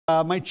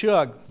ไม่เชื่อ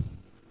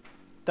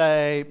แต่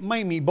ไม่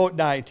มีบท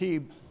ใดที่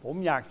ผม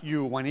อยากอ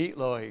ยู่วันนี้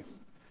เลย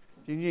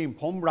จริงๆ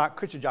ผมรัก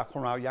คริสตจักรขอ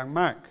งเราอย่าง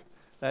มาก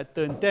และ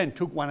ตื่นเต้น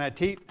ทุกวันอา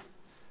ทิตย์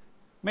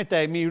ไม่แต่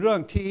มีเรื่อ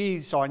งที่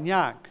สอนย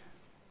าก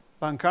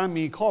บางครั้ง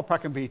มีข้อพระ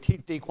คัมภีร์ที่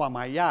ตีความหม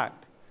ายยาก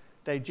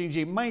แต่จ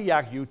ริงๆไม่อยา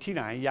กอยู่ที่ไ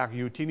หนอยากอ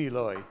ยู่ที่นี่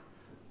เลย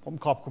ผม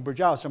ขอบคุณพระ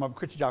เจ้าสำหรับค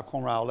ริสตจักรขอ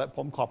งเราและผ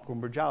มขอบคุณ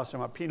พระเจ้าสำ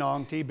หรับพี่น้อง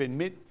ที่เป็น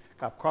มิตร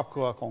กับครอบค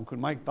รัวของคุณ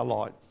ไมค์ตล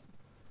อด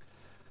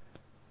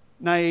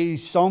ใน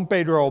2เป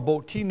โตรบ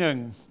ทที่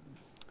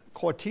1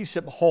ข้อที่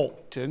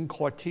16ถึง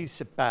ข้อที่18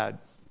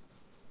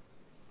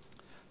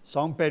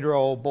 2เปโตร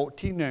บท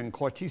ที่1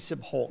ข้อที่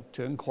16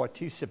ถึงข้อ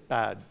ที่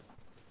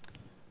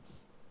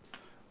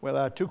18เวล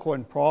าทุกคน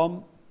พร้อม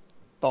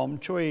ตอม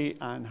ช่วย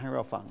อ่านให้เร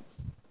าฟัง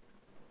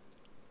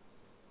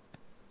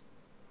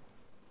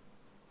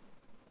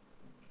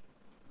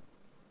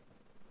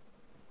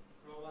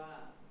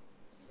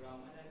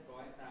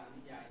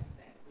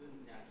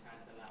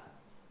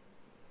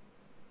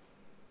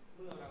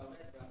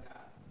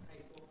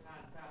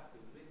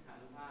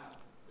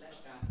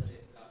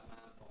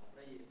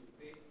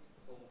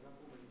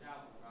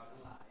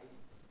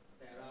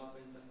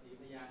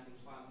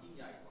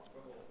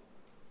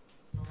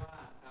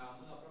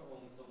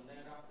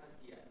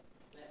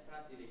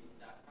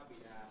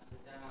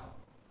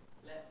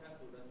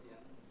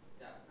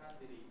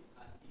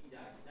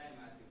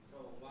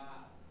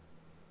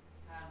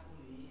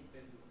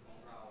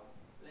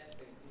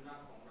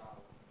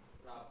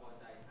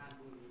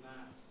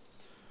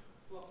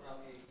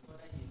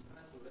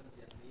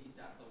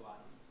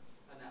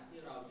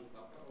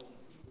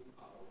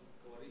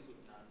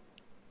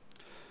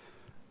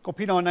ก็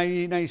พี่น้อง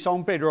ใน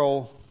2เปโตร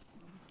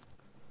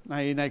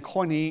ในข้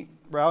อนี้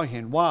เราเ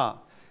ห็นว่า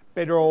เป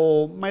โตร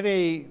ไม่ไ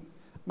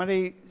ด้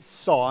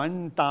สอน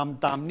ต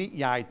ามนิ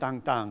ยาย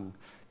ต่าง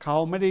ๆเขา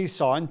ไม่ได้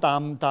สอน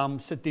ตาม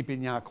สติปัญ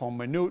ญาของ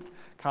มนุษย์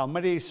เขาไ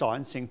ม่ได้สอน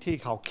สิ่งที่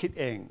เขาคิด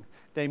เอง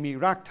แต่มี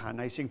รากฐาน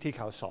ในสิ่งที่เ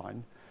ขาสอน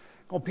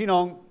ก็พี่น้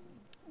อง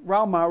เร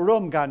ามาร่ว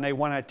มกันใน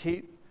วันอาทิต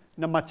ย์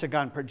นมัสก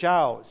ารพระเจ้า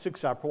ศึก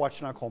ษาพระวจ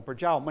นะของพระ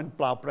เจ้ามันเป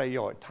ล่าประโย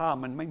ชน์ถ้า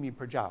มันไม่มี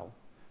พระเจ้า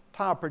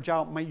ถ้าพระเจ้า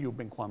ไม่อยู่เ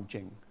ป็นความจ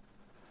ริง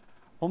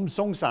ผมส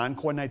งสาร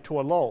คนในทั่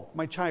วโลก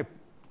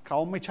เขา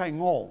ไม่ใช่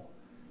โง่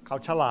เขา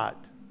ฉลาด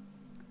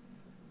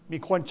มี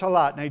คนฉล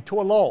าดในทั่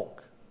วโลก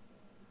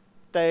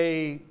แต่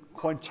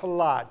คนฉ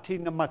ลาดที่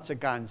นมัส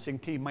การสิ่ง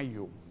ที่ไม่อ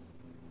ยู่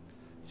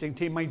สิ่ง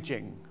ที่ไม่จริ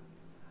ง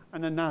อัน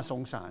นั้นน่าส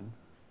งสาร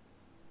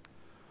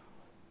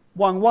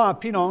หวังว่า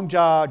พี่น้อง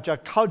จะ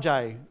เข้าใจ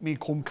มี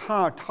คุ้มค่า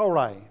เท่าไ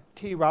หร่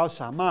ที่เรา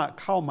สามารถ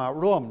เข้ามา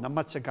ร่วมน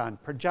มัสการ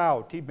พระเจ้า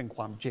ที่เป็นค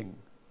วามจริง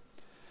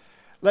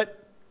และ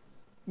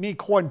มี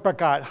คนประ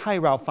กาศให้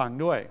เราฟัง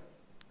ด้วย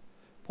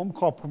ผม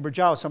ขอบคุณพระเ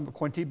จ้าสำหรับ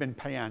คนที่เป็น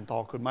พยานต่อ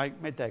คุณไมค์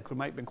ไม่แต่คุณ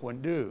ไมค์เป็นคน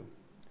ดื้อ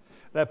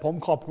และผม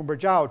ขอบคุณพร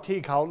ะเจ้าที่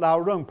เขาเล่า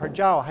เรื่องพระ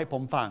เจ้าให้ผ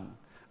มฟัง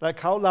และ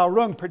เขาเล่าเ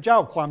รื่องพระเจ้า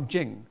ความจ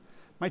ริง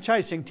ไม่ใช่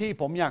สิ่งที่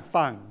ผมอยาก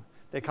ฟัง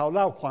แต่เขาเ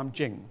ล่าความ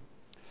จริง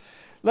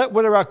และเว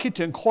ลาเราคิด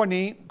ถึงข้อ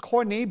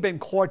นี้เป็น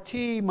ข้อ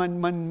ที่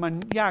มัน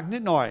ยากนิ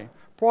ดหน่อย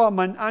เพราะ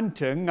มันอ้าง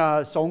ถึง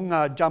ทรง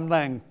จำแร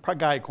งพระ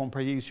กายของพร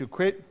ะเยซูค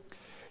ริสต์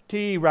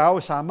ที่เรา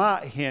สามารถ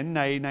เห็น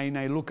ใน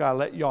ลูกา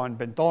และยอห์น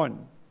เป็นต้น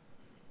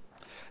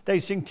แต่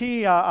สิ่งที่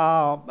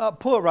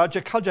เพื่อเราจ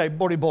ะเข้าใจ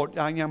บริบทอ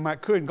ย่างมาก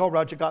ขึ้นก็เร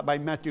าจะกลับไป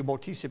มัทธิวบท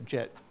ที่17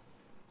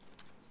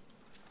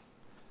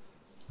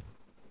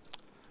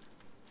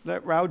และ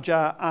เราจะ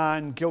อ่า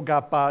นเกี่ยวกั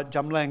บจ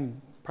ำแรง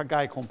พระกา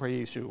ยของพระเย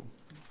ซู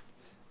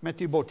มัท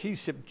ธิวบทที่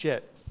17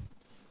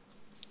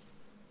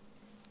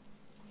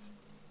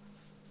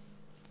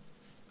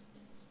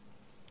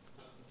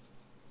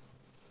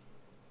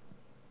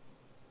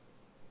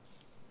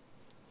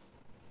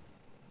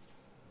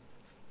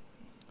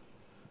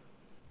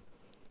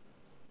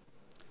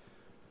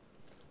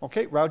โอเค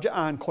เราจะ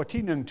อ่านข้อ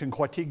ที่1ถึง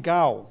ข้อที่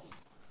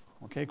9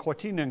โอเคข้อ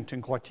ที่1ถึ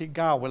งข้อที่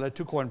9เวลา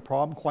ทุกคนพร้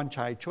อมควร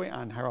ชัยช่วย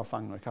อ่านให้เราฟั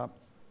งหน่อยครับ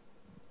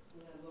เ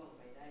มื่อล่วงไ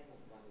ปได้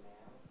6 วันแล้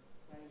ว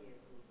พระเย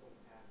ซูทรง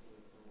พาเป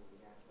โตร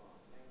ยากอบ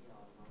และยอ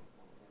ห์นน้องข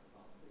องยาก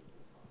อบขึ้น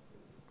ภูเขาสู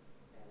ง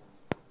แต่ล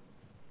ำพัง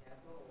แล้ว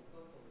พระองค์ก็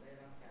ทรงได้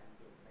รับการเป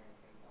ลี่ยนแปลง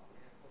ไปต่อห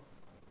น้าคน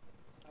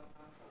พระ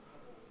พักตร์ของพระ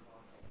องค์พอ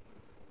แสงแสง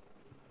อาทิตย์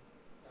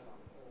ฉลอง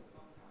พระองค์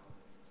ก็ขาว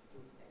ดู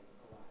แสงส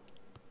ว่าง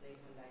ใน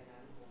ทันใดนั้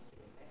นโมเส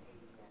สและเอ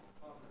ลียา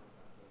ก็มาป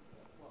รากฏแ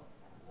ก่พวก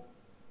สาวก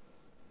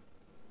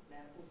และ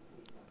พูดคุ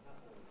ยกับพระ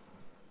องค์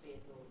เป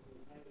โตรทูล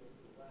พระเย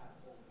ซูว่า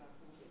องค์พระ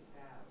ผู้เป็นเจ้า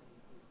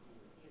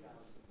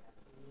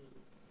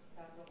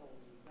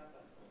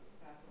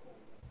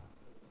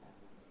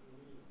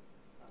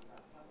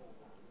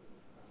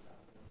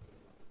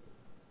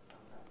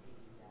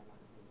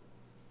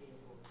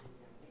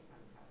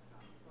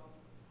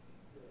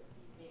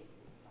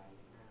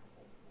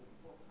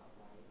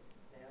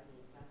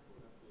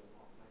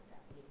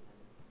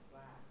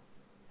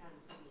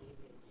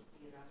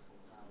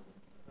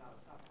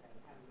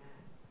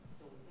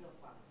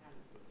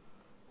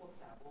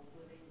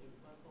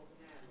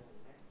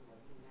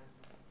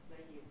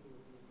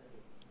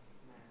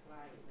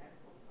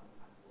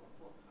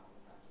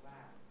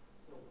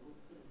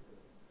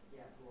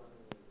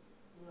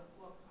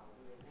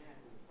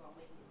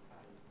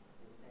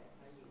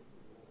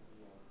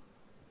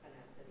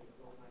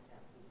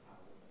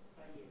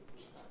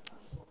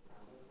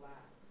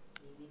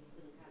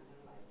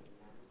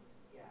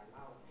เ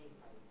ล่าให้ใ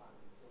ครฟัง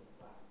จน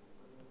กว่า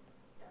มนุษย์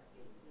จะเ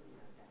ป็นขึ้นม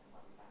าจากคว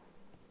ามตาย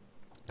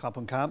ขอบ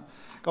คุณครับ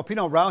ก็พี่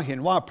น้องเราเห็น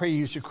ว่าพระเย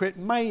ซูคริส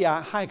ต์ไม่อยา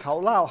กให้เขา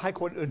เล่าให้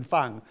คนอื่น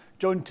ฟัง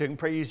จนถึง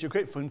พระเยซูค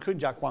ริสต์ฟื้นขึ้น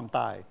จากความต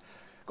าย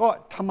ก็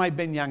ทำไมเ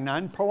ป็นอย่างนั้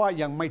นเพราะว่า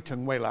ยังไม่ถึ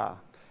งเวลา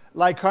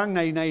หลายครั้ง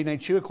ใน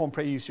ชีวิตของพ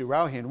ระเยซูเร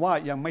าเห็นว่า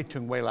ยังไม่ถึ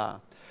งเวลา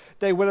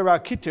แต่เวลาเรา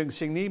คิดถึง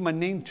สิ่งนี้มัน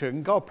นิ่งถึง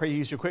ก็พระเย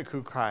ซูคริสต์คื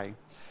อใคร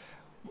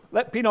แล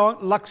ะพี่น้อง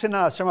ลักษณ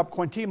ะสำหรับค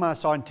นที่มา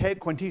สอนเทศ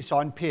คนที่สอ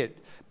นผิด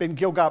เป็นเ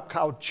กี่ยวกับเข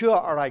าเชื่อ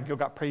อะไรเกี่ยว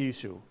กับพระเย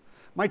ซู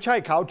ไม่ใช่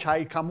เขาใช้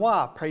คำว่า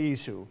พระเย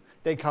ซู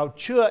แต่เขา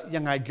เชื่อ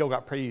ยังไงเกี่ยวกั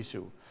บพระเย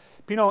ซู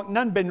พี่น้อง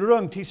นั่นเป็นเรื่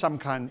องที่ส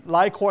ำคัญหล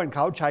ายคนเข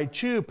าใช้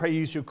ชื่อพระเย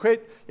ซูคริส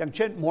ต์อย่างเ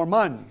ช่นมอร์ม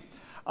อน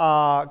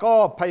ก็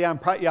พยายาม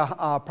พระ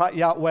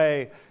ยาเว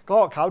ห์ก็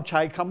เขาใ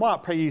ช้คำว่า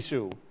พระเย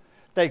ซู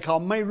แต่เขา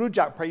ไม่รู้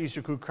จักพระเยซู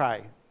คือใคร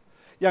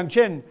อย่างเ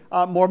ช่น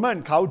มอร์มอน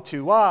เขาถื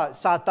อว่า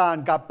ซาตาน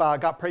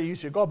กับพระเย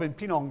ซูก็เป็น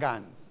พี่น้องกัน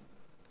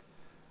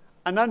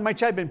อันนั้นไม่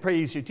ใช่เป็นพระเ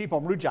ยซูที่ผ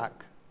มรู้จัก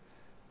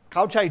เข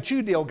าใช้ชื่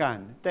อเดียวกัน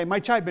แต่ไม่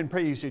ใช่เป็นพร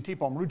ะเยซูที่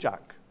ผมรู้จัก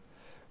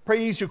พระ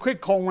เยซูคริส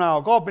ต์ของเรา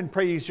ก็เป็นพ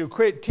ระเยซูค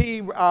ริสต์ที่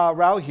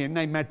เราเห็นใ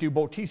นมัทธิวบ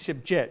ทที่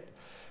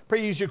17พระ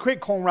เยซูคริส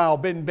ต์ของเรา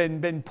เ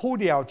ป็นผู้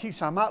เดียวที่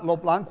สามารถล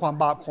บล้างความ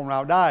บาปของเรา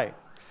ได้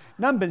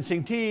นั่นเป็นสิ่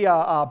งที่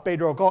เปโ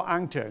ตรก็อ้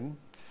างถึง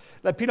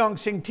และพี่น้อง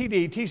สิ่งที่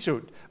ดีที่สุ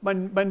ด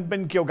มันเป็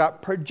นเกี่ยวกับ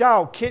พระเจ้า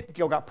คิดเ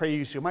กี่ยวกับพระเย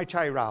ซูไม่ใ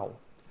ช่เรา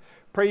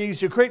พระเย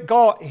ซูคริสต์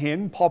ก็เห็น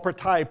พอพระ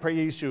ทัยพระ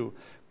เยซู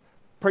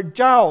พระ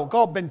เจ้า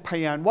ก็เป็นพ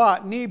ยานว่า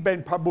นี่เป็น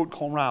พระบุตร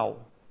ของเรา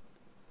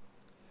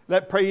และ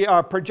พ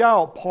ระเจ้า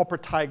พอพร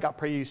ะทัยกับ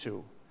พระเยซู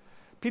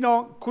พี่น้อง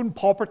คุณพ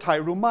อพระทัย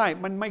รู้ไหม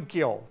มันไม่เ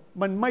กี่ยว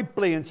มันไม่เป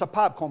ลี่ยนสภ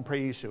าพของพระ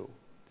เยซู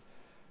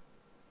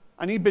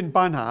อันนี้เป็น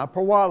ปัญหาเพร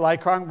าะว่าหลาย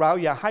ครั้งเรา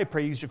อยากให้พร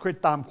ะเยซูคริส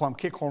ต์ตามความ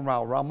คิดของเรา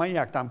ไม่อย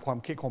ากตามความ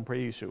คิดของพระ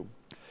เยซู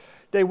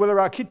แต่เวลา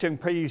เราคิดถึง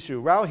พระเยซู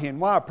เราเห็น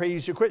ว่าพระเย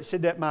ซูคริสต์เส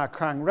ด็จมาค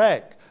รั้งแรก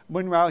เหมื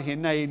อนเราเห็น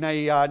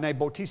ใน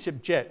บทที่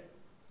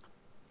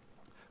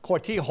17ข้อ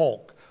ที่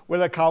6เว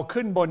ลาเขา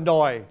ขึ้นบนด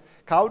อย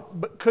เขา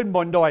ขึ้นบ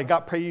นดอยกั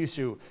บพระเย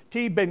ซู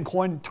ที่เป็นค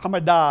นธรรม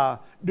ดา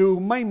ดู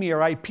ไม่มีอะ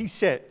ไรพิเ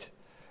ศษ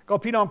ก็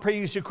พี่น้องพระเ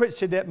ยซูคริสต์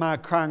เสด็จมา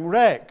ครั้งแร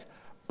ก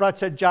ปรา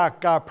ศจาก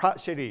พระ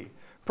สิริ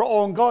พระอ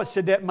งค์ก็เส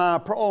ด็จมา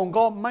พระองค์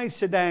ก็ไม่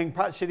แสดงพ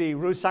ระสิริ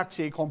หรือศักดิ์ศ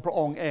รีของพระอ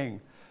งค์เอง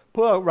เ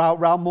พื่อ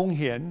เรามอง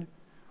เห็น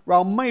เรา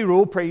ไม่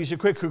รู้พระเยซู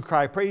คริสต์คือใคร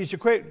พระเยซู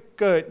คริสต์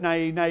เกิด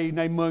ใ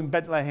นเมืองเบ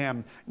ธเลเฮม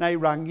ใน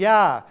รังหญ้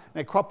าใน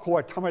ครอบครัว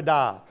ธรรมด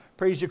าพ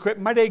ระเยซูคริส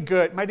ต์ไม่ได้เ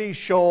กิดไม่ได้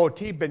โชว์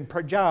ที่เป็นพ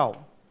ระเจ้า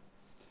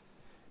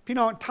พี่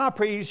น้องถ้าพ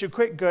ระเยซูค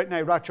ริสต์เกิดใน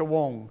ราชว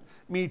งศ์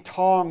มีท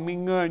องมี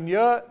เงินเย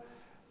อะ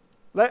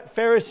และเฟ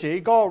ริสี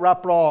ก็รับ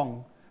รอง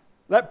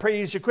และพระเย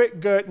ซูคริสต์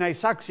เกิดใน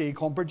ศักดิ์ศรี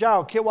ของพระเจ้า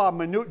คิดว่า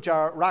มนุษย์จะ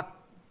รัก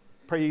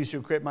พระเยซู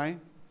คริสต์ไหม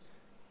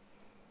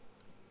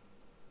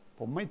ผ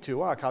มไม่ถือ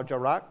ว่าเขาจะ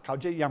รักเขา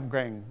จะยำเกร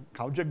งเ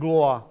ขาจะกลั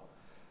ว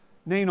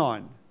แน่นอน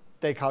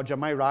แต่เขาจะ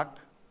ไม่รัก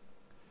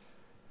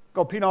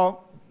ก็พี่น้อง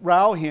เร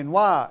าเห็น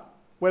ว่า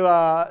เวลา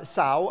ส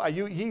าวอา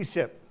ยุ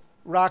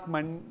20รักมั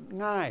น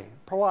ง่าย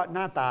เพราะว่าห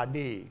น้าตา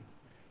ดี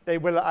แต่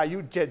เวลาอายุ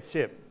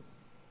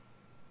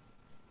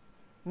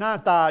70หน้า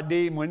ตา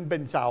ดีเหมือนเป็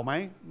นสาวไหม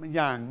อ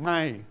ย่างไม่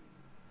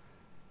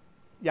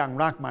อย่าง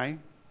รักไหม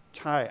ใ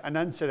ช่อัน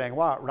นั้นแสดง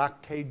ว่ารัก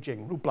แท้จริง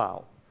หรือเปล่า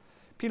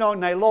พี่น้อง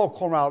ในโลก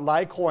ของเราหลา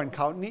ยคนเข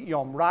านิย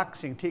มรัก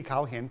สิ่งที่เขา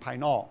เห็นภาย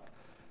นอก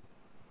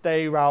แต่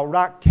เรา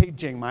รักแท้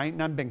จริงไหม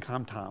นั่นเป็นค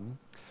ำถาม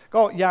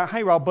ก็อยากให้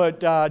เราเปิด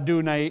ดู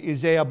ในอิ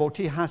เซยาห์บท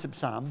ที่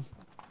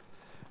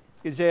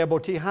53อิเซยาห์บ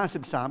ทที่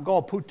53ก็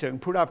พูดถึง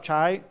ผู้รับใ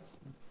ช้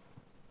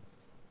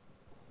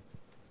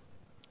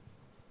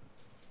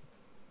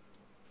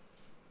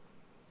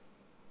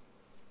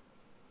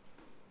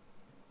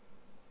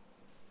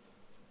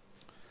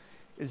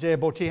อิเซยา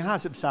ห์บทที่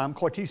53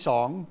ข้อที่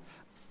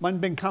2มัน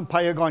เป็นคำพ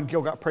ยากรณ์เกี่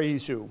ยวกับพระเย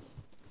ซู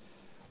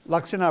ลั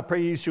กษณะพระ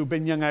เยซูเป็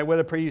นยังไงเว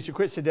ลาพระเยซูค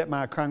ริสต์เสด็จม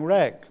าครั้งแร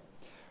ก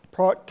เพ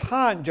ราะ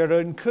ท่านเจริ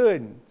ญขึ้น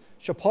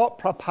เฉพาะ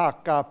พระพัก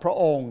กับพระ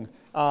องค์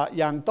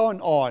อย่างต้น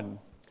อ่อน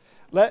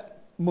และ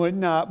เหมื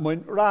อน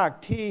ราก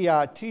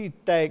ที่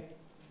แตก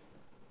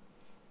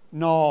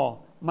หน่อ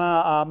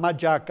มา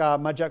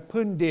จาก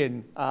พื้นดิน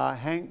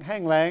แห้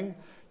งแล้ง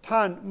ท่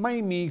านไม่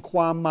มีคว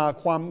า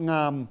มง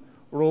าม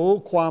หรือ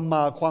ค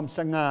วามส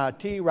ง่า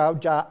ที่เรา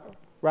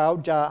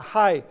จะใ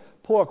ห้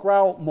พวกเร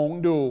ามอง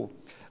ดู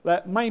และ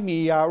ไม่มี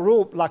รู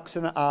ปลักษ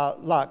ณะ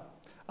หลัก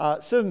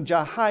ซึ่งจะ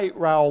ให้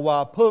เรา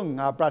พึง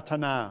ปรารถ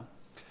นา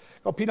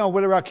ก็พี่น้องเว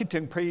ลาเราคิดถึ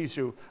งพระเย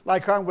ซูหลาย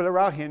ครั้งเวลาเ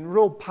ราเห็น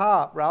รูปภา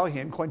พเราเ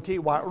ห็นคนที่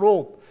วาดรู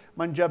ป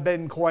มันจะเป็น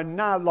คน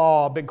หน้าหล่อ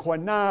เป็นคน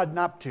หน้า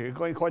นับถือ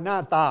เป็นคนหน้า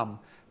ตาม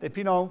แต่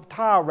พี่น้อง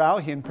ถ้าเรา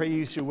เห็นพระเย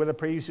ซูเวลา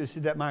พระเยซูเส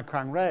ด็จมาค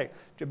รั้งแรก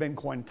จะเป็น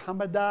คนธรร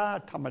มด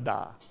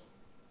า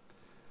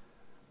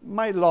ไ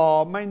ม่หล่อ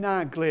ไม่น่า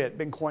เกลียดเ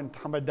ป็นคน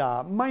ธรรมดา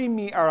ไม่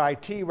มีอะไร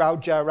ที่เรา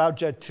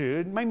จะถือ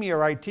ไม่มีอะ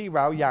ไรที่เ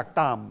ราอยาก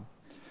ตาม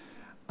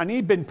อันนี้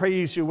เป็นพระเย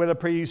ซูเวลา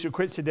พระเยซูค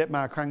ริสต์เสด็จม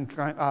าค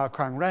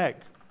รั้งแรก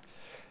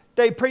แ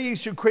ต่พระเย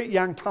ซูคริสต์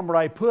ยังทำอะไ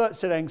รเพื่อ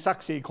แสดงศัก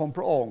ดิ์ศรีของพ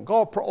ระองค์ก็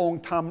พระองค์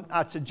ทำ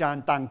อัศจรร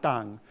ย์ต่า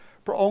งๆ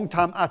พระองค์ท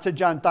ำอัศ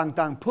จรรย์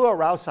ต่างๆเพื่อ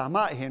เราสาม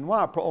ารถเห็นว่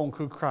าพระองค์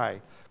คือใคร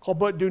ขอเ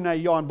ปิดดูใน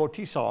ยอห์นบท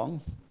ที่2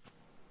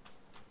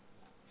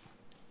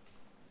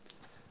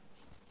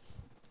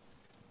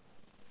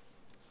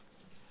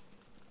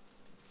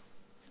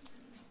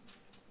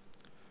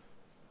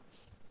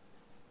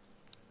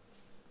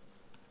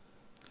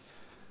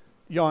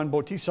ยอห์นบ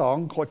ทที่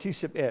2ข้อที่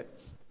11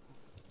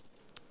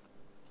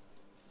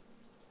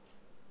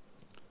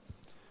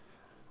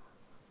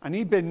อัน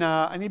นี้เ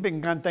ป็น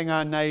การแต่งงา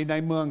นใน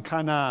เมืองค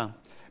านา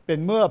เป็น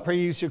เมื่อพระ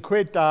เยซูค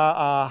ริสต์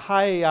ใ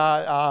ห้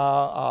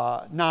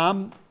น้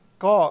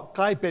ำก็ก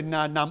ลายเป็น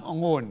น้ำอ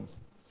งุ่น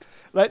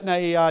และ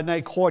ใน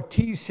ข้อ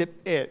ที่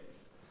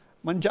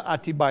11มันจะอ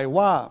ธิบาย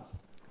ว่า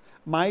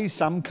หมาย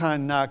สำคัญ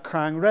ค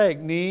รั้งแรก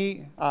นี้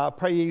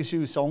พระเยซู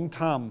ทรง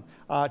ท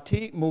ำ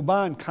ที่หมู่บ้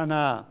านคาน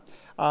า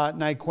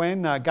ในแคว้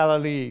นกาลิ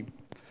ลี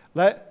แ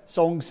ละท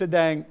รงแสด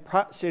งพร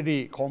ะสิริ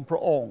ของพร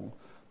ะองค์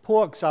พ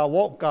วกสาว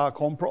ก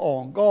ของพระอง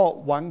ค์ก็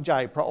หวังใจ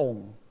พระอง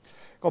ค์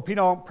ก็พี่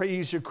น้องพระเย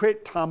ซูคริส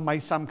ต์ทำไม่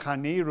สำคัญ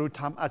นี้หรือ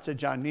ทำอัศ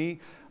จรรย์นี้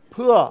เพ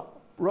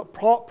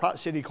ราะพระ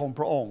สิริของพ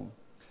ระองค์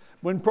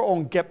เหมือนพระอง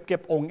ค์เก็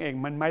บองค์เอง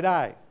มันไม่ไ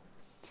ด้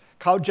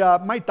เขาจะ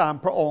ไม่ตาม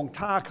พระองค์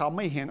ถ้าเขาไ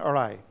ม่เห็นอะไ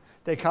ร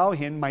แต่เขา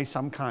เห็นไม่ส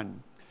ำคัญ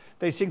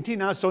แต่สิ่งที่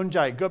น่าสนใจ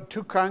เกือบ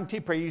ทุกครั้ง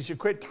ที่พระเยซู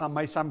คริสต์ทำไ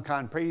ม่สำคั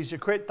ญพระเยซู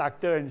คริสต์ตัก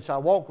เตือนสา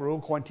วกหรือ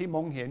คนที่ม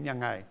องเห็นยัง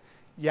ไง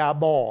อย่า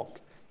บอก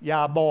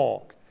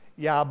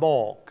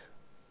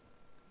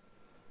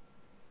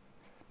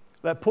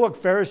และพวก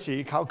ฟาริสี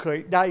เขาเคย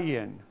ได้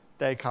ยิน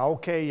แต่เขา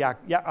แค่อ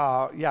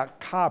ยาก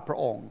ฆ่าพระ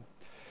องค์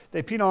แต่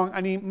พี่น้องอั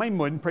นนี้ไม่เห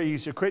มือนพระเย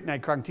ซูคริสต์ใน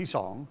ครั้งที่ส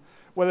อง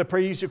เวลาพร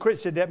ะเยซูคริส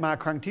ต์เสด็จมา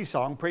ครั้งที่ส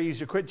องพระเย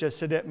ซูคริสต์จะเ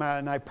สด็จมา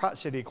ในพระ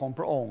สิริของพ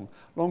ระองค์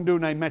ลองดู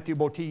ในมัทธิว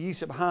บทที่25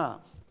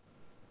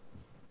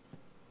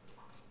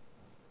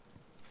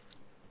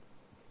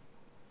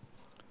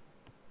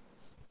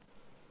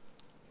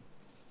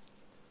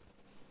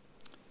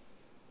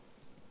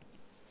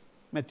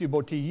มัทธิวบ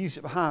ทที่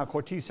25ข้อ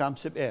ที่31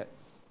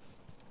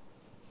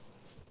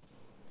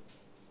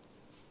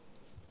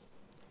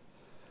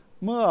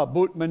เมื่อ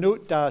บุตรมนุษ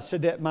ย์เส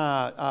ด็จมา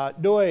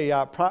ด้วย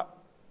พ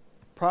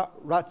ระ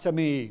รัศ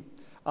มี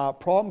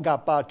พร้อมกับ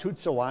ทูต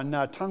สวรรค์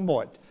ทั้งหม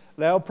ด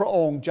แล้วพระอ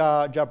งค์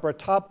จะประ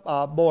ทับ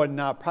บ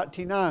นพระ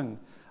ที่นั่ง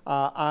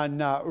อั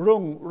น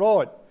รุ่งโร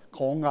จน์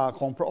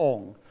ของพระอง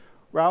ค์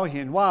เราเ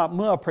ห็นว่าเ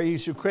มื่อพระเย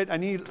ซูคริสต์อั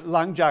นนี้ห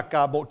ลังจาก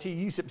บท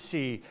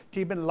ที่24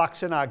ที่เป็นลัก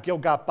ษณะเกี่ย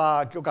ว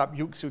กับ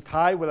ยุคสุด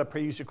ท้ายเวลาพร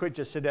ะเยซูคริสต์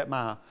จะเสด็จม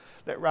า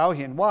และเรา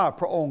เห็นว่า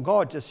พระองค์ก็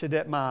จะเส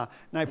ด็จมา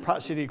ในพระ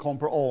สิริของ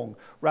พระองค์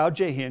เรา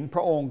จะเห็นพ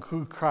ระองค์คื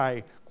อใคร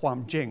ความ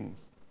จริง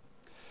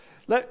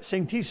และสิ่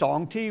งที่สอง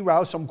ที่เรา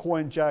สมคว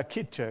รจะ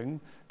คิดถึง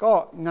ก็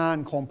งาน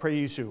ของพระเ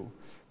ยซู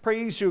พระ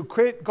เยซูค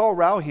ริสต์ก็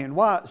เราเห็น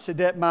ว่าเส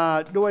ด็จมา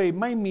ด้วย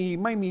ไม่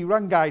มีร่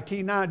างกายที่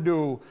น่าดู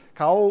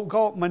เขา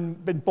ก็มัน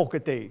เป็นปก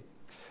ติ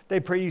แ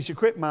ต่พระเยซู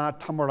คริสต์มา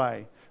ทำอะไร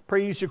พระ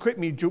เยซูคริส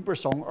ต์มีจุดประ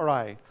สงค์อะไร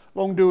ล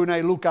องดูใน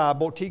ลูกา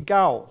บทที่9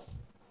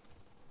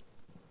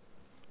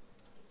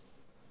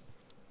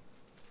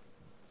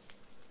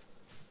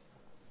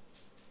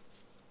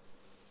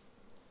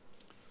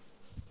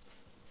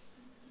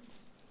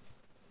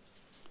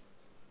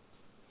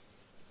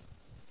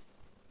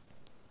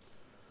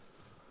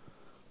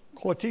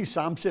ข้อที่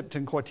30ถึ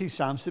งข้อที่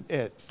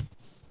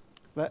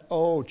31และ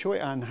ช่วย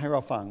อ่านให้เร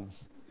าฟัง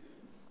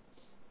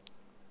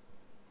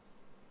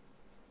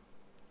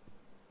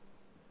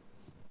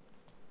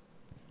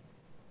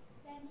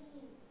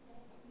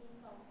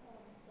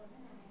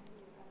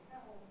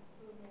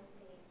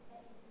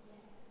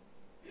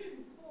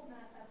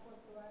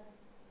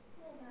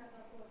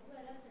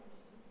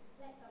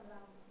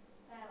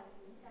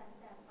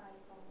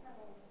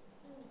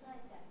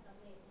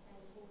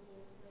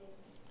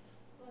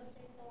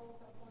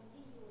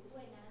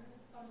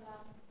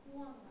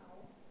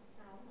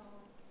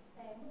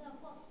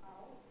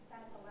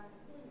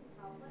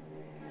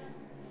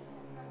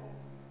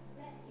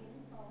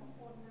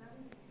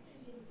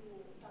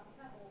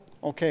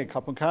โอเคขอ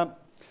บคุณครับ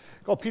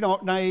ก็พี่น้อง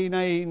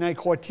ใน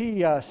ข้อที่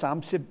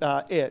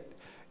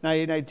31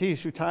ในที่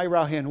สุดท้ายเร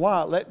าเห็นว่า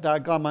และ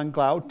กำลังก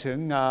ล่าวถึง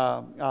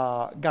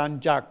การ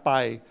จากไป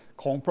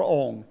ของพระอ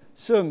งค์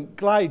ซึ่ง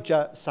ใกล้จะ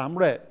สำ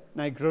เร็จใ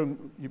นกรุง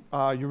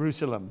เยรู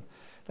ซาเล็ม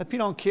และพี่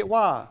น้องคิด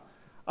ว่า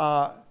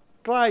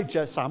ใกล้จ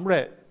ะสำเ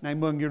ร็จใน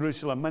เมืองเยรูซ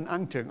าเล็มมันอ้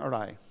างถึงอะไร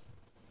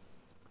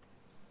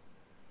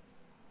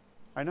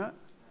นะ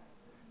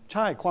ใ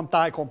ช่ความต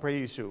ายของพระเ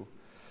ยซู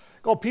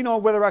ก็พี่น้อง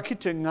เวลาเราคิด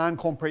ถึงงาน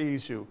ของพระเย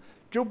ซู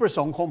จุดประส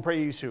งค์ของพระ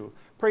เยซู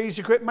พระเย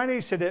ซูคริสต์ไม่ได้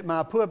เสด็จมา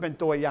เพื่อเป็น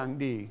ตัวอย่าง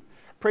ดี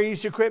พระเย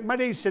ซูคริสต์ไม่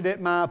ได้เสด็จ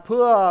มาเ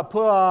พื่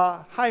อ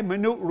ให้ม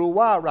นุษย์รู้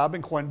ว่าเราเป็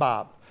นคนบา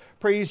ป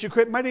พระเยซูค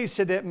ริสต์ไม่ได้เส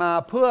ด็จมา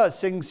เพื่อ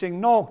สิ่ง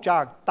นอกจา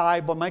กตาย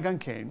บนไม้กาง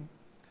เขน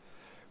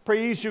พระ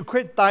เยซูค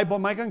ริสต์ตายบ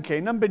นไม้กางเข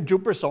นนั้นเป็นจุด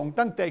ประสงค์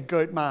ตั้งแต่เ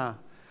กิดมา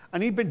อัน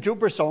นี้เป็นจุด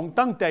ประสงค์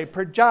ตั้งแต่พ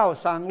ระเจ้า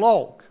สร้างโล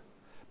ก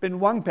เป็น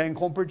วางแผน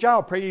ของพระเจ้า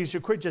พระเยซู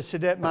คริสต์จะเส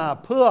ด็จมา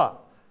เพื่อ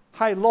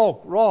ให้โลก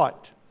รอด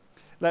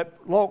และ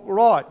โลก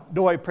รอดโ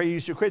ดยพระเย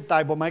ซูคริสต์ตา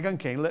ยบนไม้กาง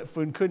เขนและ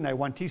ฟื้นขึ้นใน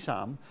วันที่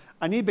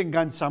3อันนี้เป็นก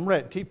ารสำเร็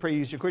จที่พระเย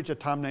ซูคริสต์จะ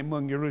ทำในเมื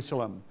องเยรูซาเ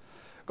ล็ม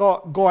ก็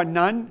ก่อน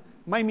นั้น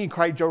ไม่มีใค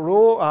รจะ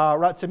รู้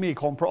รัศมี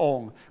ของพระอง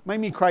ค์ไม่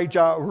มีใครจ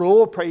ะรู้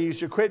พระเย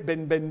ซูคริสต์เ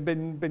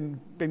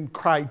ป็นใ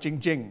ครจ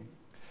ริง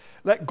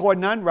ๆและก่อน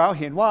นั้นเรา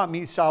เห็นว่า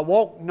มีสาว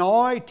กน้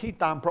อยที่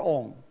ตามพระอ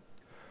งค์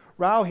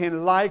เราเห็น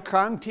หลายค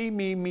รั้งที่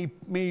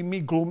มี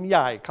กลุ่มให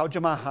ญ่เขาจะ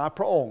มาหาพ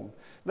ระองค์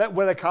และเว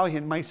ลาเขาเห็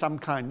นไม่ส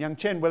ำคัญอย่าง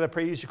เช่นเวลาพ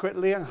ระเยซูคริส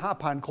ต์เลี้ยง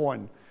 5,000 คน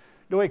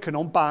ด้วยขน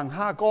มปัง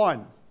5 ก้อน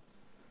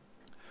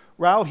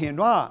เราเห็น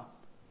ว่า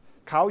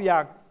เขาอยา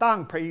กตั้ง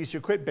พระเยซู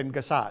คริสต์เป็นก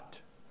ษัตริย์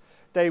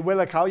แต่เว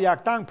ลาเขาอยาก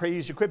ตั้งพระเย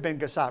ซูคริสต์เป็น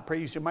กษัตริย์พระ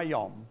เยซูไม่ย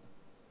อม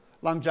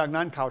หลังจาก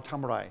นั้นเขาท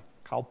ำอะไร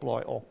เขาปล่อ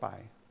ยออกไป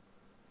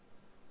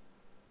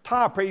ถ้า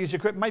พระเยซู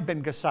คริสต์ไม่เป็น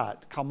กษัตริ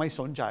ย์เขาไม่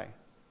สนใจ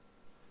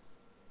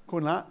คุ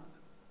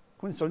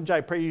ณสนใจ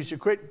พระเยซู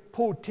คริสต์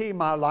ผู้ที่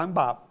มาล้าง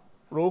บาป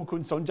รู้คุ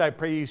ณสนใจ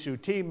พระเยซู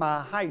ที่มา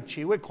ให้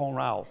ชีวิตของ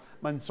เรา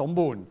มันสม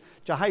บูรณ์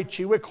จะให้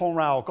ชีวิตของ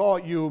เราก็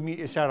อยู่มี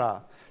อิสระ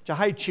จะ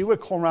ให้ชีวิต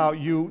ของเรา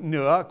อยู่เห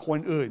นือค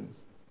นอื่น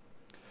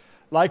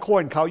หลายค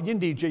นเขายิน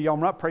ดีจะยอม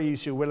รับพระเย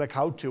ซูเวลาเข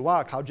าถือว่า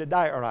เขาจะไ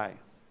ด้อะไร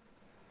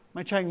ไ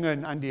ม่ใช่เงิน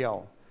อันเดียว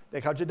แต่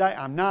เขาจะได้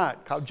อำนาจ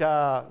เขาจ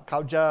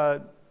ะ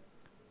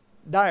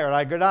ได้อะไร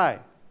ก็ได้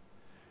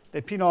แต่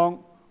พี่น้อง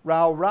เร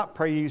ารับพ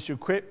ระเยซู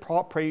คริสต์เพรา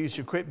ะพระเย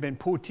ซูคริสต์เป็น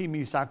ผู้ที่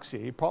มีศักดิ์ศ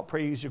รีเพราะพร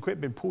ะเยซูคริส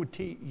ต์เป็นผู้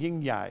ที่ยิ่ง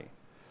ใหญ่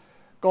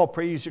ก็พ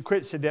ระเยซูคริ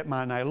สต์เสด็จม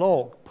าในโล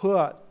กเพื่อ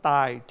ต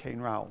ายแทน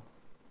เรา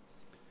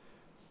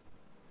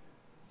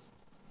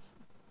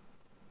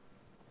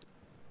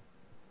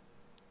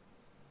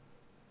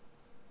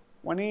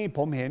วันนี้ผ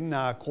มเห็น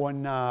ค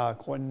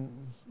น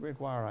เรียก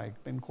ว่าอะไร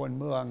เป็นคน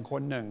เมืองค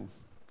นหนึ่ง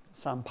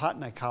สัมผัส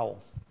ในเข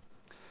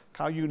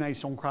าอยู่ใน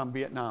สงครามเ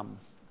วียดนาม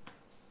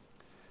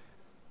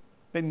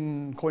เป็น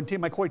คนที่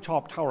ไม่ค่อยชอ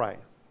บเท่าไหร่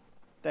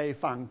แต่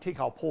ฟังที่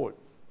เขาพูด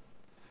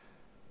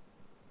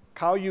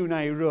เขาอยู่ใน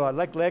เรือ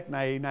เล็กๆใ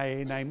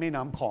นแม่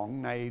น้ำของ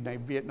ใน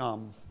เวียดนาม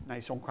ใน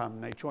สงคราม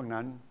ในช่วง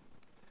นั้น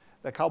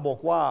แต่เขาบอก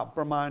ว่าป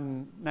ระมาณ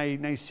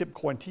ใน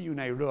10 คนที่อยู่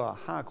ในเรือ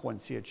5 คน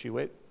เสียชี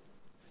วิต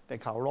แต่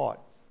เขารอด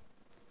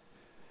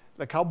แ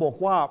ละเขาบอก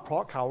ว่าเพรา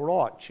ะเขาร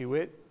อดชี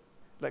วิต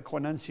และค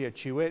นนั้นเสีย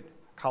ชีวิต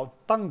เขา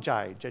ตั้งใจ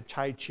จะใ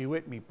ช้ชีวิ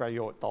ตมีประโย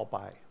ชน์ต่อไป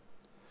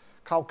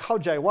เขาเข้า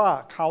ใจว่า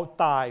เขา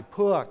ตายเ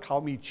พื่อเขา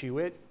มีชี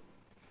วิต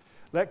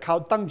และเขา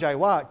ตั้งใจ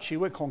ว่าชี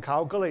วิตของเขา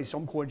ก็เลยส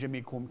มควรจะ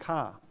มีคุณค่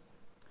า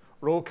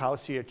รู้เขา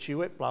เสียชี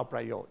วิตเปล่าปร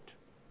ะโยชน์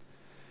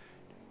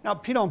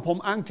พี่น้องผม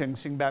อ้างถึง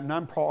สิ่งแบบนั้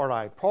นเพราะอะไร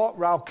เพราะ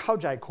เราเข้า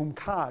ใจคุณ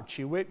ค่า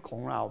ชีวิตขอ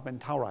งเราเป็น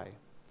เท่าไหร่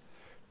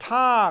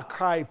ถ้าใค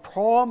รพ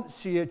ร้อม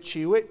เสีย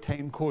ชีวิตแท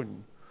น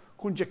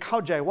คุณจะเข้า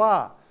ใจว่า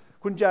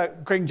คุณจะ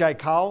เกรงใจ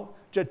เขา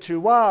จะถือ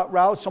ว่าเ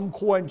ราสม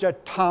ควรจะ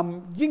ท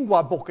ำยิ่งกว่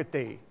าปก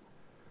ติ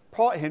เพ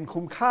ราะเห็น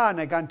คุณค่าใ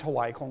นการถว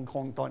ายข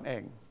องตนเอ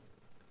ง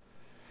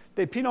แ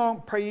ต่พี่น้อง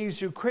พระเย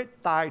ซูคริสต์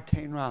ตายแท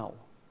นเรา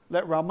และ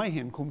เราไม่เ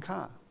ห็นคุณค่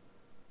า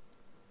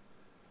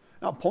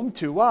ผม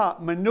ถือว่า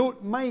มนุษ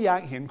ย์ไม่อยา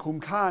กเห็นคุณ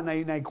ค่า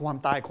ในความ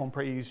ตายของพ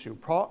ระเยซู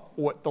เพราะ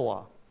อวดตัว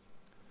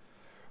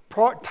เพร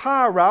าะถ้า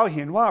เราเ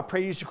ห็นว่าพร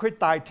ะเยซูคริส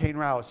ต์ตายแทน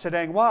เราแสด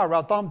งว่าเรา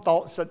ต้อง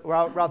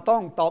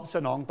ตอบส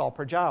นองต่อพ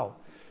ระเจ้า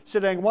แส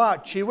ดงว่า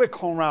ชีวิต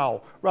ของเรา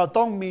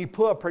ต้องมีเ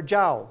พื่อพระเ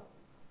จ้า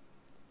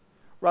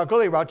เรา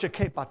จะแ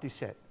ค่ปฏิเ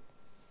สธ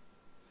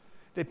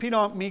แต่พี่น้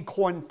องมีค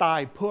นตาย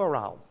เพื่อเ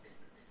รา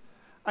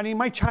อันนี้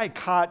ไม่ใช่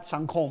ขาดสั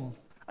งคม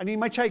อันนี้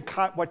ไม่ใช่ข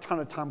าดวัฒ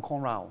นธรรมของ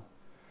เรา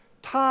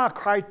ถ้า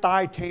ใครตา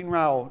ยแทนเ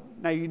รา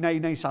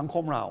ในสังค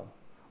มเ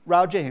ร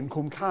าจะเห็น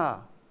คุณค่า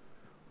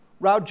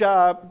เราจะ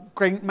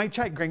ไม่ใ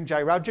ช่เกรงใจ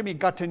เราจะมี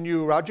กตัญญู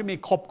เราจะมี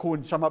ขอบคุณ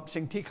สำหรับ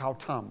สิ่งที่เขา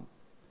ท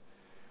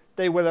ำแ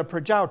ต่เวลาพร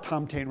ะเจ้าท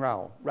ำแทนเร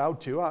า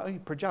ถือว่า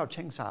พระเจ้าแ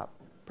ช่งสาป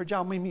พระเจ้า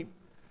ไม่มี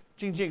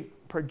จริง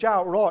ๆพระเจ้า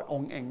รอดอ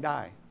งค์เองได้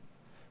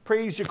พระ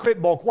เยซูคริส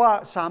ต์บอกว่า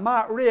สามา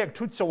รถเรียก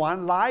ทูตสวรร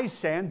ค์หลาย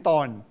แสนต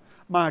น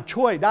มา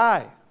ช่วยได้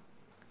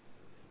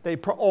แต่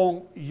พระอง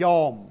ค์ย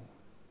อม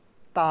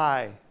ตาย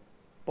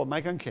บนไม้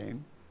กางเขน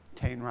แ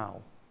ทนเรา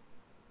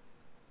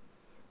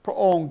พระ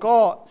องค์ก็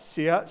เ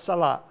สียส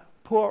ละ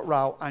พวกเร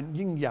าอัน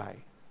ยิ่งใหญ่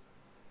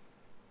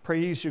พระ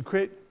เยซูค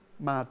ริสต์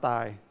มาตา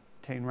ย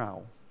แทนเรา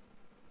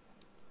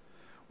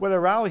เวลา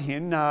เราเห็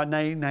น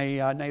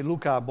ในลู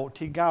กาบท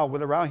ที่9เว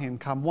ลาเราเห็น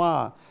คำว่า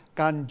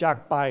การจาก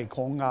ไป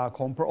ข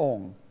องพระอง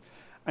ค์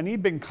อันนี้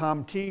เป็นค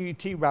ำ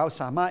ที่เรา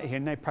สามารถเห็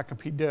นในพระคัม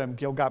ภีร์เดิม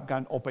เกี่ยวกับกา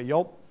รอพย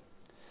พ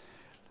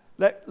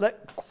และ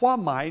ความ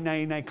หมาย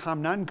ในค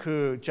ำนั้นคื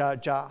อ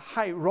จะใ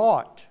ห้รอ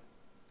ด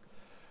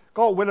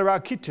ก็เวลาเรา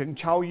คิดถึง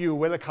ชาวยิว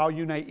เวลาเขาอ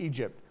ยู่ในอี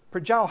ยิปต์พร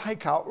ะเจ้าให้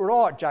เขาร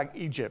อดจาก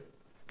อียิปต์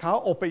เขา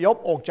อพยพ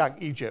ออกจาก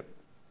อียิปต์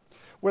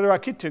เวลาเรา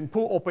คิดถึง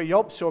ผู้อพย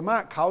พส่วนมา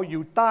กเขาอ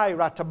ยู่ใต้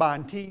รัฐบาล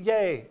ที่แ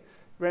ย่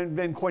เ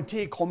ป็นคน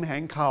ที่ข่มเห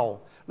งเขา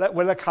และเว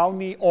ลาเขา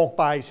หนีออก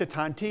ไปสถ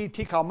านที่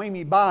ที่เขาไม่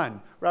มีบ้าน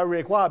เราเรี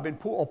ยกว่าเป็น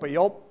ผู้อพย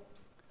พ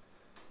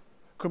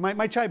คือ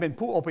ไม่ใช่เป็น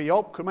ผู้อพย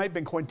พคือไม่เ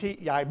ป็นคนที่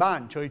ย้ายบ้าน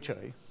เฉ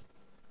ย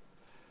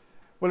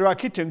ๆเวลาเรา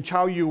คิดถึงช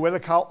าวยิวเวล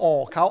าเขาอ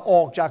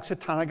อกจากส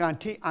ถานการณ์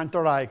ที่อันต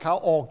รายเขา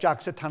ออกจาก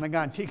สถานก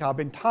ารณ์ที่เขาเ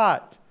ป็นทาส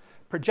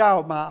พระเจ้า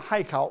มาให้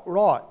เขาร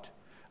อด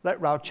และ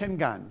เราเช่น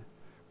กัน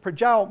พระ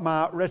เจ้ามา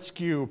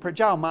rescue พระ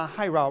เจ้ามาใ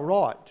ห้เราร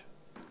อด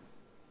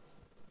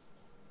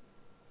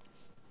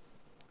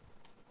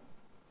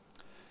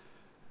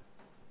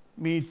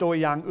มีตัว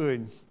อย่างอื่น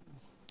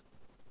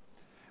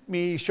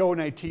มีโชว์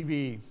ในที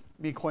วี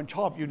มีคนช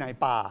อบอยู่ใน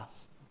ป่า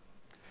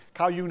เข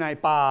าอยู่ใน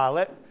ป่าแล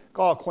ะ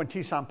ก็คน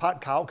ที่สัมผัส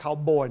เขา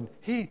บ่น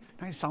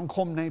ในสังค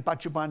มในปัจ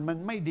จุบันมัน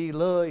ไม่ดี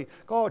เลย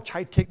ก็ใช้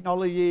เทคโน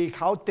โลยีเ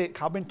ขา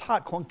เป็นทา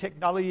สของเทค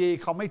โนโลยี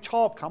เขาไม่ช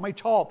อบ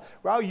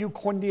เราอยู่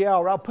คนเดียว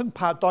เราพึ่งพ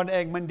าตนเอ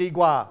งมันดี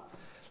กว่า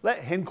และ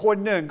เห็นคน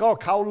หนึ่งก็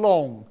เขาล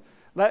ง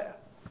และ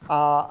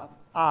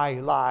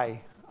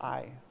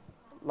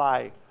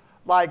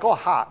ลายก็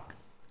หัก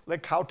และ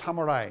เขาทำ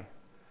อะไร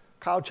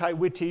เขาใช้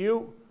วิทยุ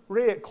เ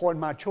รียกคน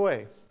มาช่วย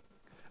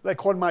และ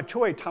คนมา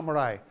ช่วยทำอะ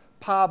ไร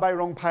พาไป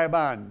โรงพยาบ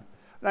าล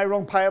ในโร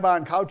งพยาบาล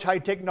เขาใช้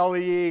เทคโนโล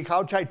ยีเขา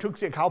ใช้ทุก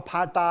สิ่งเขาผ่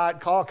าตัด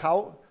เ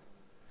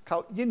ขา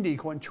ยินดี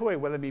คนช่วย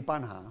เวลามีปั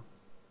ญหา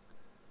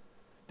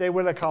แต่เว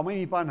ลาเขาไม่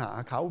มีปัญหา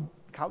เข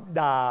า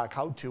ด่าเข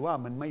าถือว่า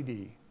มันไม่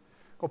ดี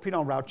ก็พี่น้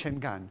องเราเช่น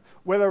กัน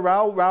เวลา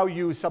เราอ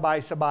ยู่ส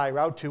บายเ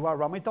ราถือว่า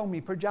เราไม่ต้องมี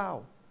พระเจ้า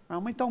เรา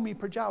ไม่ต้องมี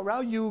พระเจ้าเรา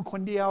อยู่ค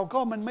นเดียวก็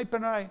มันไม่เป็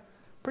นไร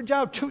พระเจ้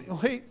าช่ว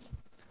ย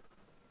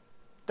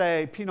แต่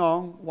พี่น้อง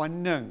วัน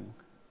หนึ่ง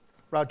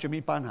เราจะมี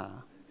ปัญหา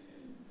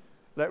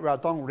และเรา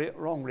ต้อง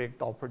ร้องเรียก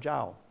ต่อพระเจ้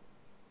า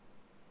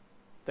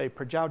แต่พ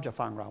ระเจ้าจะ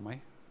ฟังเราไหม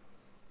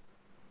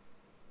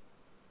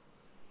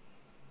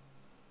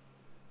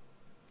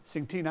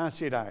สิ่งที่น่าเ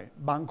สียดาย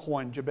บางค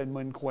นจะเป็นเห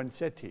มือนคนเ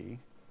ศรษฐี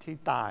ที่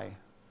ตาย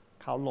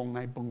เขาลงใน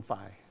บึงไฟ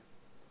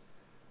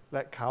แล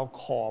ะเขา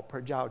ขอพร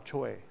ะเจ้า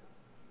ช่วย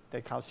แต่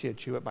เขาเสีย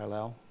ชีวิตไปแ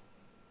ล้ว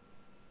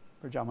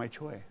พระเจ้าไม่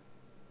ช่วย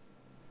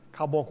เข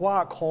าบอกว่า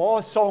ขอ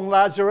ส่งล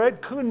าซารัส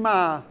ขึ้นมา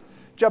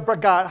จะประ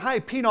กาศให้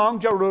พี่น้อง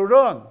จะรู้เ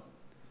รื่อง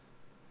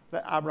แล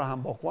ะอับราฮัม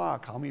บอกว่า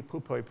เขามีผู้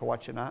เผยพระว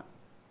จนะ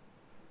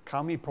เขา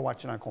มีพระว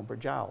จนะของพระ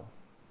เจ้า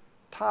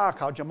ถ้าเ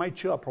ขาจะไม่เ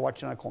ชื่อพระว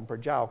จนะของพร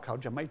ะเจ้าเขา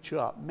จะไม่เชื่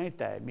อแม้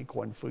แต่มีค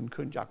นฟื้น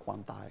ขึ้นจากความ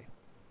ตาย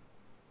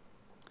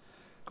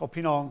ก็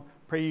พี่น้อง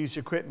พระเย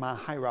ซูคริสต์มา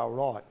ให้เรา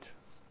รอด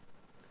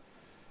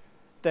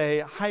แต่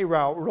ให้เร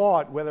ารอ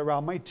ดเวลาเรา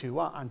ไม่ถือ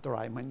ว่าอันตร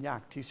ายมันยา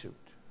กที่สุด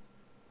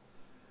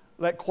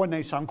และคนใน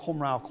สังคม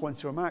เราคน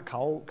ส่วนมากเ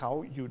ขา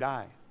อยู่ได้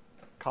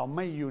เขาไ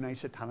ม่อยู่ใน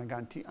สถานกา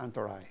รณ์ที่อันต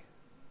ราย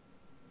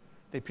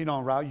แต่พี่น้อง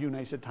เราอยู่ใน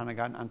สถาน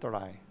การณ์อันตร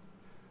าย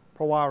เพ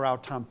ราะว่าเรา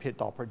ทำผิด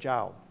ต่อพระเจ้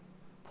า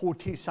ผู้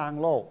ที่สร้าง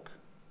โลก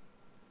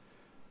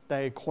แต่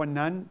คน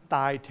นั้นต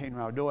ายแทน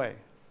เราด้วย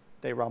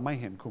แต่เราไม่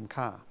เห็นคุ้ม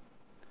ค่า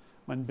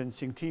มันเป็น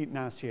สิ่งที่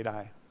น่าเสียดา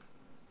ย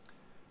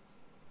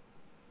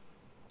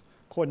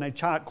คนใน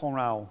ชาติของ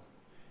เรา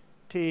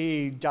ที่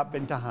จะเป็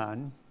นทหาร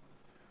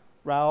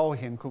เรา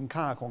เห็นคุณ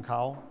ค่าของเข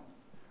า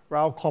เร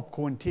าขอบ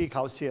คุณที่เข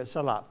าเสียส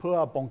ละเพื่อ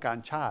ป้องกัน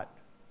ชาติ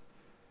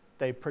แ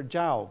ต่พระเ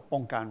จ้าป้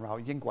องกันเรา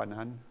ยิ่งกว่า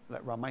นั้นและ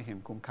เราไม่เห็น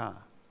คุณค่า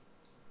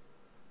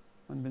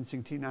มันเป็นสิ่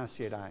งที่น่าเ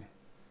สียดาย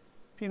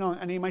พี่น้อง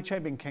อันนี้ไม่ใช่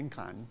เป็นแข่ง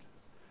ขัน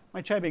ไ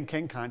ม่ใช่เป็นแ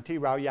ข่งขันที่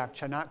เราอยาก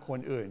ชนะคน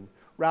อื่น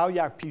เราอ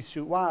ยากพิ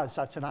สูจน์ว่าศ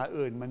าสนา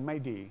อื่นมันไม่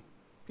ดี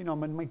พี่น้อง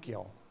มันไม่เกี่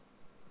ยว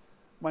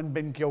มันเ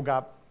ป็นเกี่ยวกั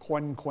บ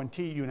คน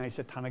ที่อยู่ในส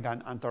ถานการ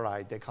ณ์อันตราย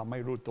แต่เขาไม่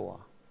รู้ตัว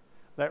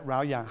และเรา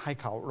อยากให้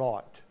เขารอ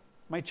ด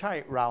ไม่ใช่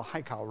เราให้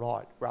เขารอ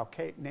ดเราแ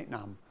ค่แนะน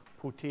ำ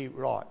ผู้ที่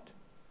รอด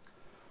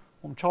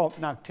ผมชอบ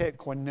นักเทศ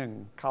คนหนึ่ง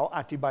เขาอ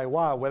ธิบาย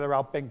ว่าเวลาเร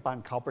าแบ่งปัน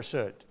เขาประเส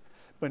ริฐ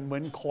เป็นเหมื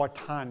อนขอ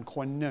ทานค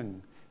นหนึ่ง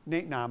แน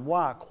ะนำ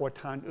ว่าขอ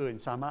ทานอื่น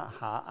สามารถ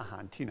หาอาหา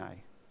รที่ไหน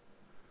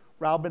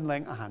เราเป็นแหล่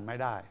งอาหารไม่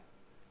ได้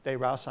แต่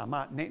เราสาม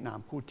ารถแนะน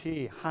ำผู้ที่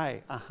ให้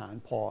อาหาร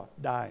พอ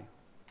ได้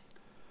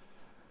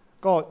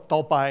ก็ต่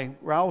อไป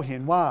เราเห็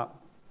นว่า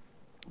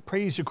พระ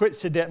เยซูคริส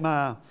ต์เสด็จมา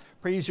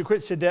พระเยซูคริส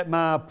ต์เสด็จม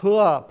าเ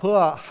พื่อ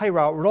ให้เ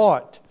รารอ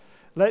ด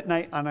และใน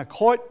อนาค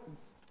ต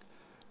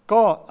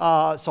ก็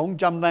ทรง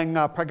จำแรง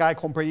พระกาย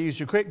ของพระเย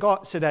ซูคริสต์ก็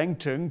แสดง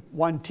ถึง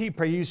วันที่พ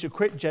ระเยซูค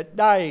ริสต์จะ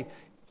ไ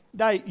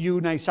ด้อยู่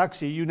ในศักดิ์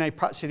ศรีอยู่ในพ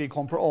ระสิริข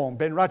องพระองค์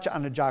เป็นราชอา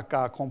ณาจัก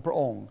รของพระ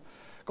องค์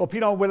ก็พี่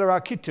น้องเวลาเรา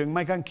คิดถึงไ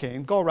ม้กางเขน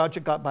ก็เราจะ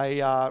กลั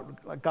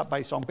บไป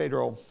2 เปโต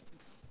ร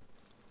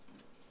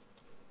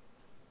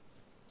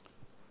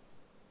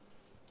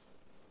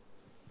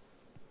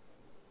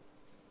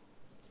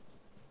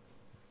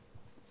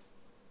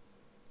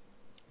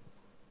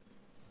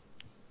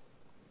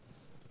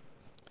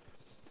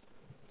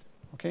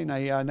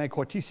ในข้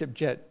อที่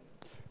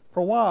17เพร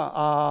าะว่า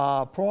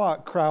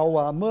คราว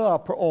เมื่อ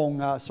พระองค์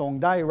ทรง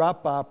ได้รับ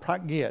พระ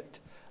เกียรติ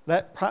และ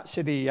พระ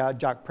สิริ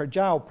จากพระเ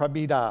จ้าพระ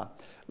บิดา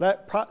และ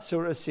พระสุ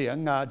รเสียง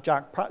จา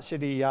กพระสิ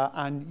ริ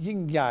อันยิ่ง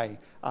ใหญ่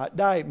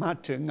ได้มา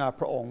ถึง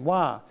พระองค์ว่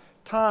า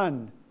ท่าน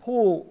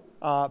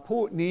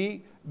ผู้นี้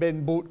เป็น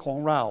บุตรของ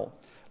เรา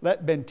และ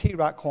เป็นที่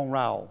รักของเ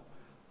รา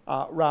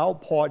เรา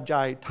พอใจ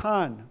ท่า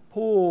น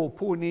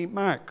ผู้นี้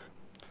มาก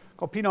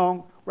ก็พี่น้อง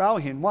เรา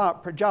เห็นว่า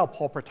พระเจ้าพ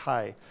อพระทั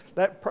ยแ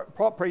ละเพ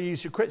ราะพระเย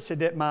ซูคริสต์เส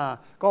ด็จมา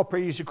ก็พร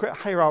ะเยซูคริสต์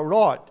ให้เราร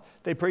อด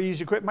แต่พระเย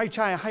ซูคริสต์ไม่ใ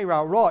ช่ให้เรา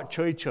รอดเ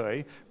ฉย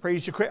ๆพระเย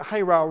ซูคริสต์ให้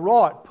เราร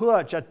อดเพื่อ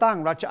จะตั้ง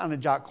ราชอาณา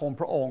จักรของ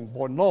พระองค์บ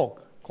นโลก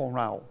ของ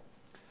เรา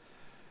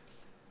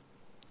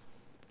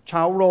ช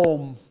าวโร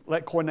มและ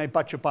คนใน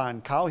ปัจจุบัน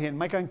เขาเห็นไ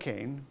ม้กางเข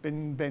นเ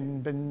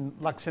ป็น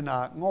ลักษณะ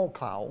โง่เ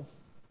ขลา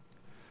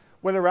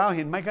เวลาเราเ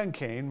ห็นไม้กางเ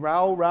ขนเร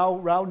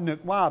านึก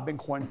ว่าเป็น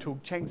คนถูก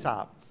แช่งสา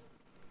ป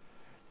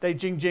แต่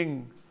จริง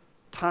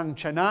ๆทาง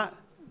ชนะ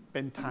เ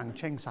ป็นทางแ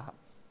ช่งสาป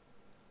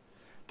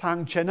ทาง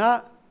ชนะ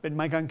เป็นไ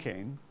ม้กางเข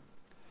น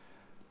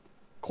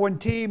คน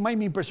ที่ไม่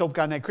มีประสบก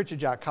ารณ์ในคริสต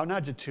จักรเขาน่า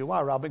จะถือว่า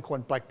เราเป็นคน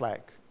แปล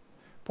ก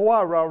ๆเพราะว่า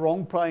เราร้อง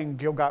เพลง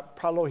เกี่ยวกับพ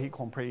ระโลหิตข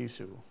องพระเย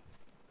ซู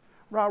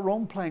เราร้อ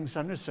งเพลงส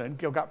รรเสริญ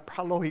เกี่ยวกับพร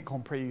ะโลหิตขอ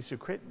งพระเยซู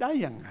คริสต์ได้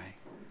ยังไง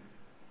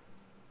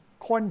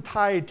คนไท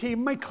ยที่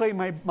ไม่เคย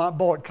มา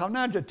โบสถ์เขา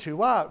น่าจะถือ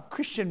ว่าค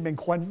ริสเตียนเป็น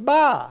คน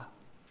บ้า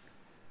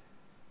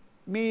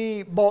มี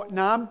โบสถ์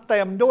น้ำเ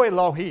ต็มด้วยโ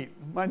ลหิต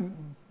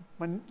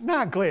มันน่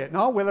าเกลียดเน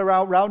าะเวลา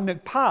เรานึก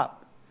ภาพ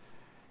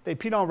แต่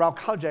พี่น้องเรา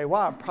เข้าใจ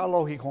ว่าพระโล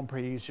หิตของพร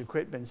ะเยซูค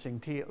ริสต์เป็นสิ่ง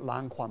ที่ล้า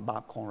งความบา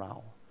ปของเรา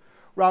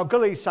เราก็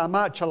เลยสาม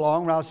ารถฉลอง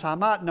เราสา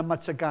มารถนมั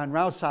สการเ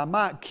ราสาม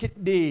ารถคิด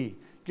ดี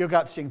เกี่ยว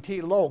กับสิ่งที่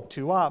โลก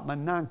ถือว่ามัน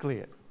น่าเกลี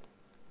ยด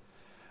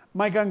ไ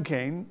ม่กางเข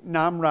น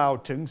น้ำเรา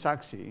ถึงศัก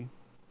ดิ์ศรี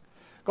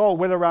ก็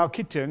เวลาเรา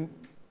คิดถึง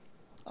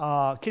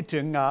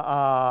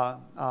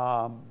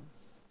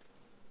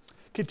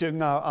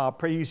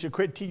พระเยซูค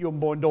ริสต์ที่อยู่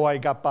บนดอย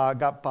กับ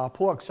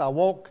พวกสา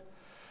วก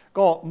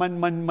ก็มั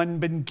น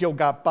เป็นเกี่ยว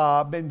กับ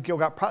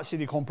พระสิ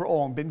ริของพระอ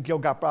งค์เป็นเกี่ย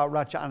วกับร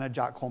าชอาณา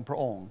จักรของพระ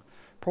องค์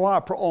เพราะว่า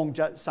พระองค์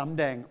จะสำแ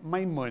ดงไ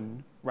ม่เหมือน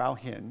เรา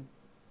เห็น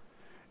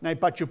ใน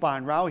ปัจจุบัน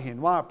เราเห็น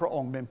ว่าพระอ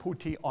งค์เป็นผู้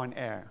ที่อ่อนแ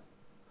อ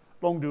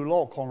ลองดูโล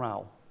กของเร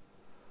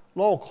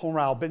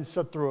าเป็น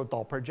ศัตรูต่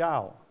อพระเจ้า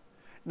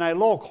ใน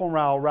โลกของเ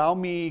รา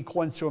มีค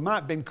นส่วนมา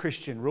กเป็นคริส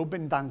เตียนหรือเป็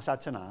นต่างศา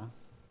สนา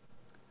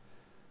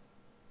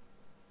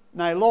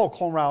ในโลก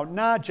ของเรา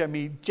น่าจะ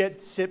มี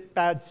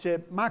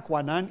70-80มากกว่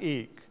านั้นอี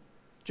ก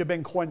จะเป็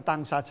นคนต่า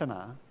งศาสนา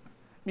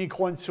มีค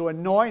นส่วน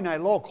น้อยใน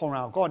โลกของเร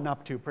าก็นับ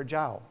ถือพระเ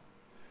จ้า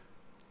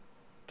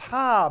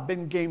ถ้าเป็น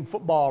เกมฟุ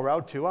ตบอลเรา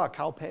ถือว่าเข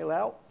าแพ้แ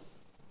ล้ว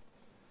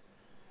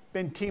เ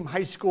ป็นทีมไฮ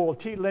สคูล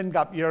ที่เล่น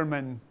กับเยอรมั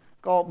น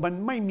ก็มัน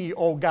ไม่มี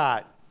โอกา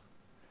ส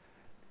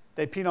แ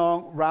ต่พี่น้อง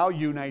เรา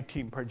อยู่ในที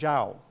มพระเจ้า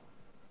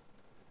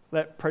แล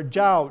ะพระเ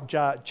จ้าจ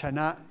ะชน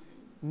ะ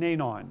แน่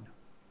นอน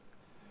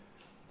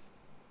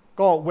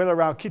ก็เวลา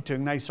เราคิดถึ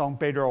งใน2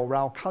เปโตรเร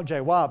าเข้าใจ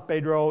ว่าเป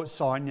โตรส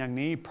อนอย่าง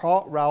นี้เพราะ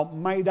เรา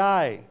ไม่ไ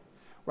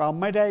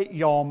ด้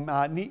ยอม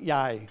นิย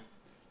าย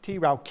ที่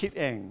เราคิด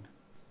เอง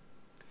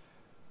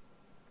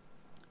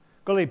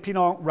ก็เลยพี่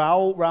น้องเ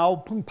รา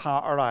พึ่งพา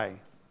อะไร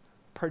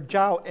พระเ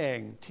จ้าเอง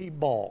ที่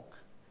บอก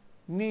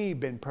นี่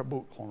เป็นพระบุ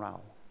ตรของเรา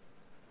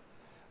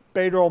เป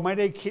โตรไม่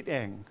ได้คิดเอ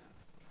ง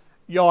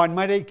ยอห์นไ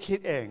ม่ได้คิด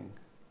เอง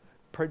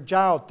พระเ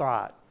จ้าต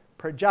รัส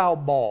พระเจ้า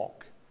บอก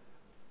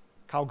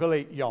เขาก็เล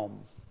ยยอม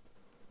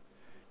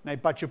ใน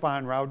ปัจจุบัน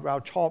เรา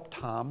ชอบ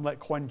ถามและ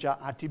ควรจะ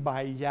อธิบา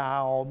ยยา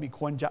วมี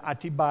คนจะอ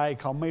ธิบาย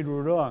เขาไม่รู้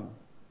เรื่อง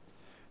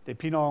แต่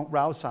พี่น้องเร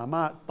าสาม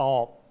ารถตอ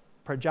บ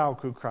พระเจ้า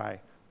คือใคร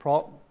เพรา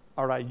ะ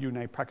อะไรอยู่ใ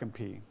นพระคัม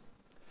ภีร์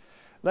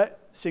และ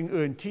สิ่ง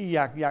อื่นที่อย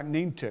ากเ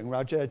น้นถึงเร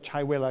าจะใช้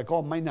เวลาก็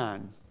ไม่นาน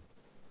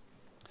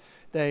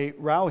แต่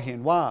เราเห็น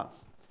ว่า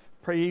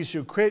พระเยซู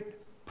คริสต์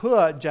เพื่อ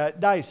จะ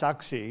ได้ศัก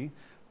ดิ์ศรี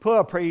เพื่อ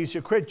พระเยซู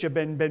คริสต์จะ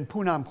เป็น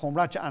ผู้นำของ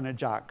ราชอาณา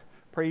จักร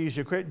พระเย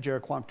ซูคริสต์เจอ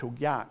ความทุกข์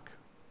ยาก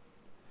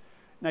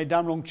ในด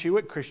ำรงชีวิ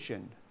ตคริสเตีย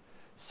น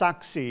ศัก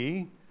ดิ์ศรี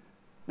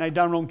ในด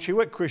ำรงชี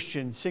วิตคริสเตี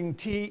ยนสิ่ง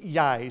ที่ใ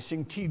หญ่สิ่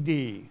งที่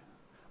ดี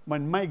มั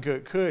นไม่เกิ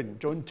ดขึ้น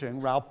จนถึง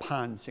เราผ่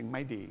านสิ่งไ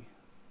ม่ดี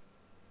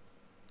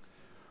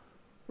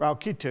เรา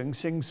คิดถึง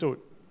สิ่งสุด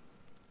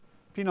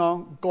พี่น้อง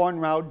ก่อน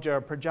เราเจอ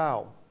พระเจ้า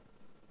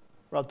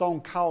เราต้อง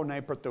เข้าใน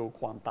ประตู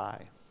ความตาย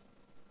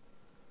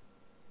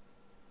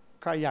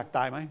ใครอยากต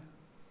ายไหม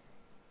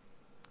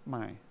ไ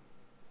ม่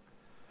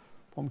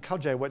ผมเข้า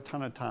ใจวัฒ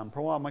นธรรมเพร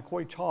าะว่าไม่ค่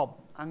อยชอบ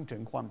อ้างถึ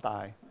งความตา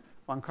ย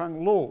บางครั้ง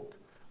ลู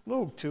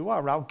กถือว่า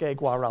เราแก่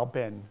กว่าเราเ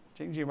ป็นจ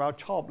ริงๆเรา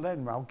ชอบเล่น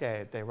เราแก่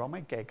แต่เราไ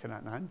ม่แก่ขนา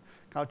ดนั้น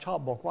เขาชอบ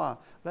บอกว่า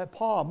และ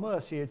พ่อเมื่อ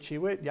เสียชี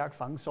วิตอยาก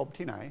ฝังศพ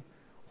ที่ไหน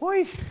เฮ้ย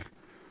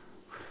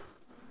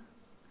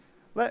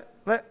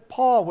และ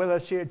พ่อเวลา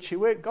เสียชี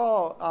วิตก็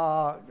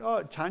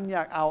ฉันอย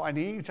ากเอาอัน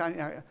นี้ฉัน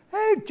อยากเ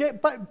ฮ้ย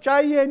ใจ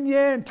เ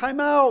ย็นๆ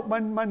time out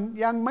มัน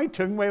ยังไม่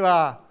ถึงเวลา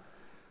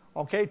โ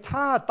อเค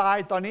ถ้าตาย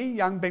ตอนนี้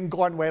ยังเป็น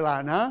ก่อนเวลา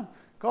นะ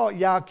ก็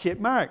อย่าคิด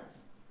มาก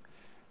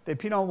แต่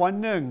พี่น้องวัน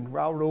หนึ่งเ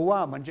รารู้ว่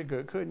ามันจะเกิ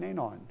ดขึ้นแน่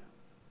นอน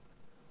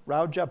เร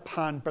าจะ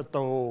ผ่านประ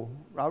ตู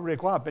เราเรีย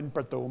กว่าเป็นป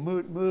ระตู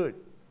มืด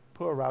เ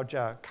พื่อเราจ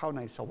ะเข้าใ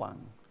นสวรร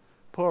ค์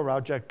เพื่อเรา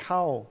จะเข้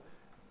า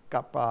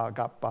กั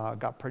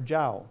บพระเ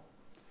จ้า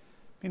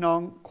พี่น้อง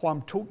ความ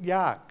ทุกข์ย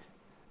าก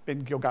เป็น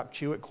เกี่ยวกับ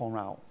ชีวิตของ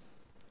เรา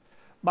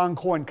บาง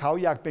คนเขา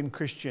อยากเป็นค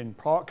ริสเตียน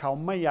เพราะเขา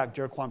ไม่อยากเจ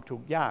อความทุ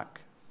กข์ยาก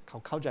เขา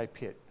เข้าใจ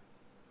ผิ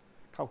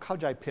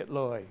ด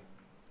เลย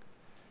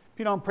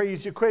พี่น้องพระเย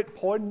ซูคริสต์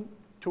พ้น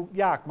ทุกข์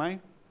ยากไหม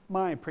ไ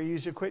ม่พระเย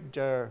ซูคริสต์เ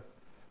จอ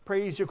พระ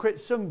เยซูคริส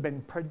ต์ซึ่งเป็น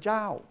พระเจ้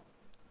า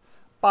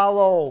เปาโล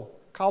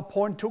เขา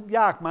พ้นทุกข์ย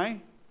ากไหม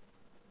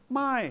ไ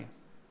ม่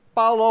เป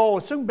าโล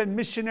ซึ่งเป็น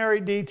มิชชันนา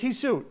รีดีที่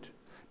สุด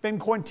เป็น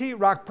คนที่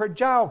รักพระ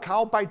เจ้าเขา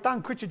ไปตั้ง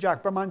คริสตจัก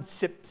รประมาณ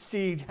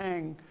14แห่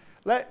ง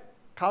และ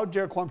เขาเจ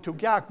อความทุก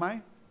ข์ยากไหม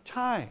ใ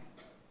ช่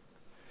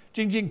จ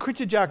ริงๆคริส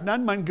ตจักรนั้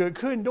นมันเกิด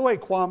ขึ้นด้วย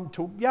ความ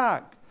ทุกข์ยาก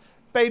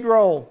เปโตร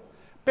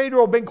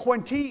เป็นคน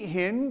ที่เ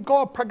ห็นก็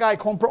พระกาย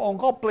ของพระองค์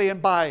ก็เปลี่ยน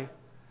ไป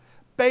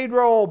โต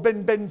ร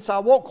เป็นสา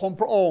วกของ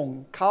พระองค์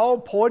เขา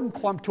พ้น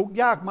ความทุกข์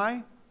ยากไหม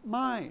ไ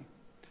ม่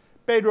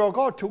เปโตร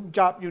ก็ถูก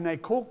จับอยู่ใน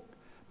คุก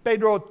เป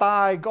โตรต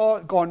ายก็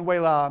ก่อนเว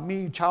ลามี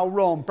ชาวโร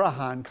มประห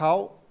ารเขา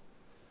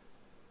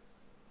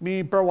มี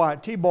ประวัติ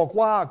ที่บอก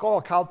ว่าก็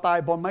เขาตาย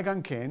บนไม้กา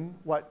งเขน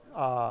ว่า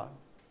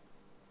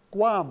ก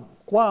ว้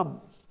าง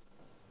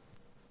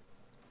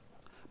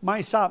ไม่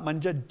ทราบมัน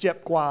จะเจ็บ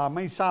กว่าไ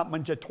ม่ทราบมั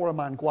นจะทร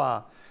มานกว่า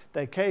แ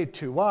ต่แค่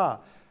ถือว่า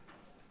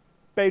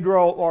เปโตร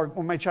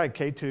ไม่ใช่แ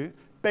ค่ถือ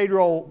เปโตร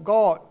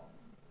ก็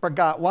ประ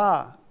กาศว่า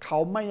เขา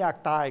ไม่อยาก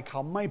ตายเข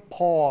าไม่พ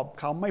อ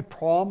เขาไม่พ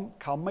ร้อม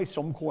เขาไม่ส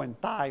มควร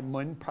ตายเห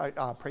มือน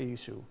พระเย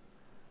ซู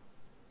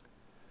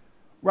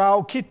เรา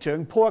คิดถึง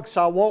พวกส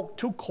าวก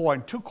ทุก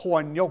ค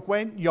นยกเ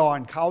ว้นยอน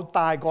เขาต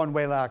ายก่อนเ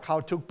วลาเขา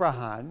ถูกประ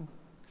หาร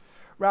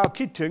เรา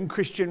คิดถึงค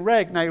ริสเตียนแร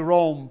กในโร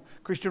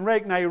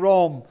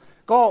ม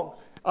ก็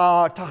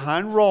ทหา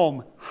รโรม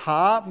ห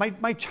า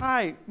ไม่ใ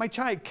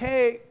ช่แค่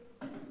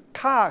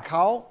ฆ่าเข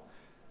า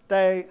แ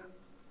ต่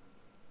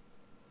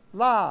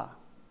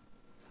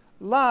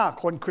ล่า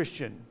คนคริสเ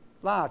ตียน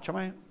ล่าใช่ไห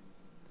ม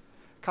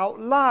เขา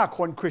ล่าค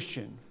นคริสเ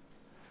ตียน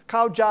เข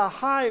าจะ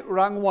ให้ร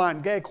างวัล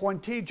แก่คน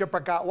ที่จะปร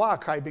ะกาศว่า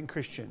ใครเป็นค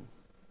ริสเตียน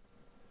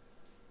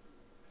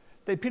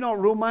แต่พี่น้อง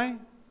รู้ไหม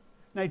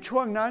ในช่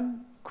วงนั้น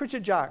คริสต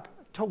จักร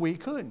ทวี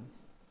ขึ้น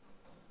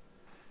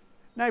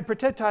ในประ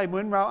เทศไทยเหมื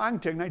อนเราอ้าง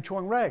ถึงในช่ว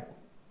งแรก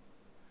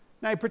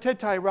ในประเทศ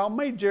ไทยเราไ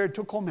ม่เจอ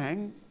ทุกข์ข่มเหง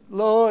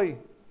เลย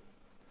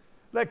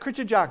และคริส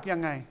ตจักรยั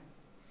งไง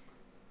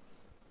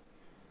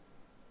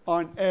อ่อ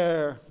นแอ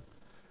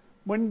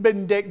เหมือนเป็น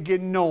เด็กกิ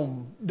นนม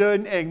เดิน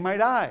เองไม่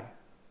ได้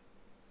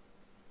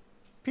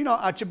พี่น้อง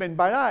อาจจะเป็นไ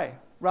ปได้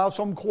เรา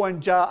สมควร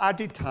จะอ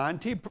ธิษฐาน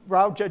ที่เร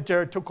าจะเจ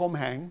อทุกข์ข่ม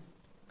เหง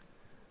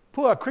เ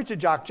พื่อคริสต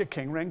จักรจะแ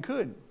ข็งแรง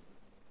ขึ้น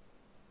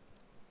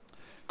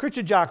คริสต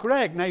จักรแร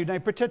กใน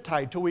ประเทศไท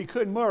ยทวี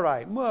ขึ้นเมื่อไหร่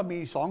เมื่อมี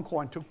2 ค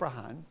นถูกประห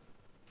าร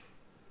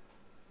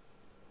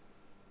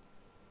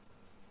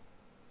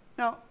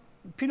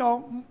พี่น้อง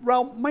เรา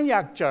ไม่อย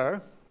ากเจอ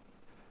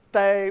แ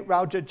ต่เร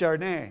าจะเจอ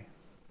แน่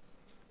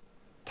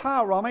ถ้า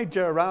เราไม่เจ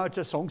อเราจ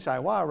ะสงสัย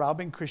ว่าเราเ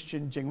ป็นคริสเตีย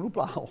นจริงหรือเป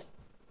ล่า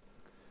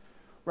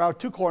เรา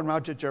ทุกคนเรา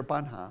จะเจอปั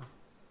ญหา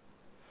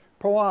เ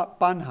พราะว่า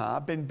ปัญหา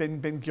เ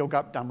ป็นเกี่ยว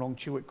กับดำรง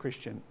ชีวิตคริส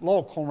เตียนโล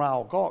กของเรา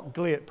ก็เก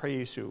ลียดพระเย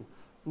ซู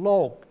โล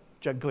ก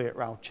จะเกลียด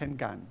เราเช่น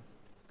กัน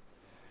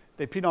แ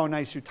ต่พี่น้องใน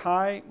สุดท้า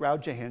ยเรา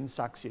จะเห็น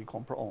ศักดิ์ศรีขอ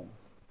งพระองค์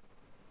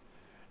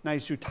ใน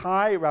สุดท้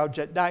ายเราจ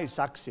ะได้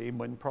ศักดิ์ศรีเห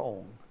มือนพระอ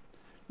งค์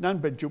นั่น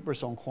เป็นจุดประ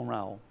สงค์ของเร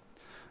า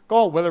ก็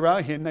เวลาเรา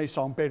เห็นใน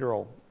2 เปโตร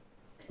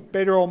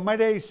ไม่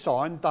ได้สอ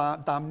น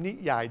ตามนิ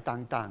ยาย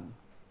ต่าง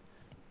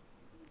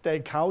ๆแต่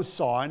เขาส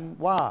อน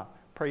ว่า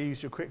พระเย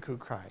ซูคริสต์คือ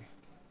ใคร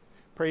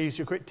พระเย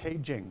ซูคริสต์แท้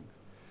จริง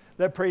แ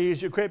ละพระเย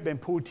ซูคริสต์เป็น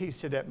ผู้ที่เ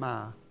สด็จมา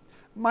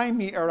ไม่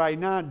มีอะไร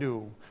น่าดู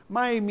ไ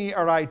ม่มี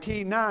อะไรที่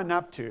น่านั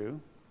บถือ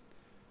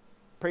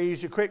พระเย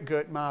ซูคริสต์เกิ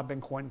ดมาเป็น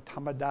คนธร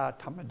รม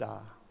ดา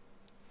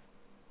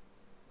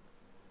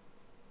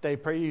แต่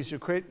พระเยซู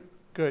คริสต์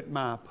เกิดม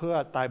าเพื่อ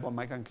ตายบนไ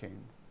ม้กางเขน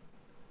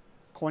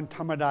คนธ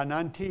รรมดา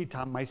นั้นที่ท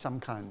ำไม่ส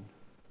ำคัญ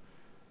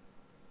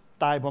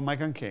ตายบนไม้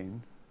กางเขน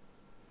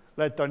แ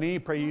ละตอนนี้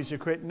พระเยซู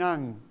คริสต์นั่ง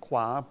ขว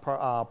า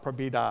พระ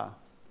บิดา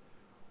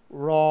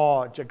รอ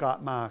จะกลับ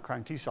มาครั้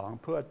งที่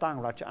2เพื่อตั้ง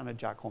ราชอาณา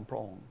จักรของพระ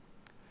องค์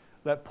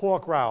และพว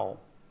กเรา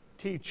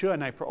ที่เชื่อ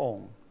ในพระอง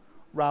ค์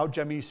เราจ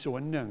ะมีส่ว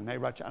นหนึ่งใน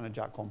ราชอาณา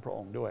จักรของพระอ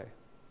งค์ด้วย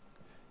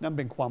นั่นเ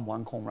ป็นความหวั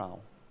งของเรา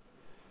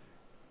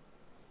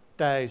แ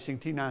ต่สิ่ง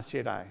ที่น่าเสี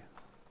ยดาย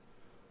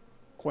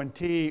คน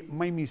ที่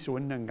ไม่มีส่ว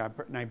นหนึ่ง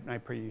ใน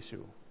พระเยซู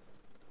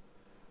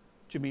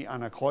จะมีอ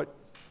นาคต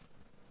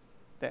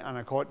แต่อน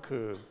าคตคื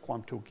อควา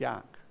มทุกข์ยา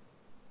ก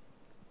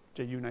จ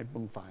ะอยู่ในบึ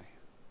งไฟ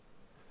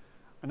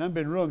อันนั้นเ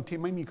ป็นเรื่องที่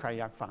ไม่มีใคร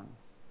อยากฟัง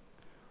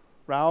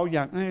เราอย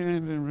าก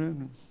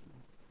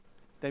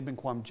แต่เป็น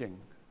ความจริง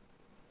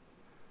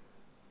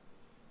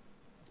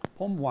ผ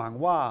มหวัง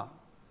ว่า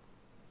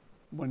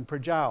บนพร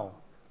ะเจ้า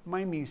ไ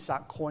ม่มีสั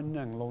กคนห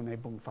นึ่งลงใน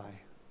บึงไฟ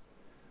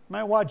ไ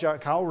ม่ว่าจะ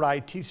เขาร้าย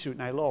ที่สุด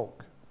ในโลก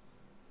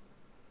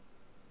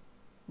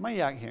ไม่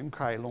อยากเห็นใค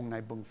รลงใน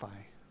บึงไฟ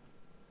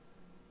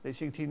แต่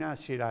สิ่งที่น่า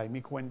เสียดาย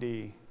มีคนดี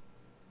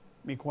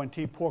มีคน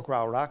ที่พวกเร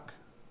ารัก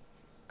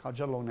เขาจ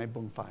ะลงใน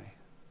บึงไฟ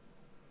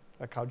แ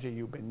ละเขาจะอ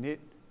ยู่เป็นนิจ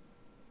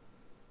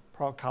เพ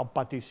ราะเขาป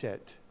ฏิเสธ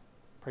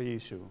พระเย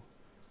ซู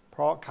เพ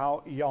ราะเขา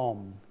ยอม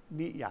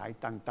นิยาย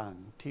ต่าง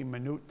ๆที่ม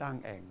นุษย์ตั้ง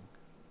เอง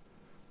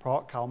เพราะ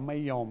เขาไม่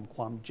ยอมค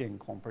วามจริง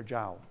ของพระเ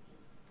จ้า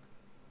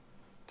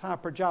ถ้า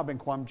พระเจ้าเป็น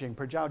ความจริง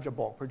พระเจ้าจะ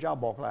บอกพระเจ้า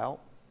บอกแล้ว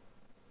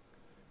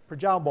พระ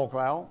เจ้าบอก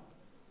แล้ว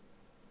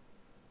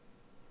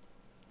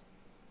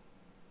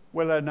เ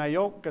วลานาย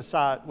กก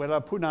ษัตริย์เวลา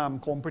ผู้น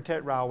ำของประเท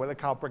ศเราเวลา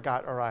เขาประกาศ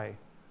อะไร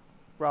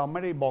เราไ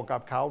ม่ได้บอกกั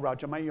บเขาเรา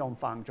จะไม่ยอม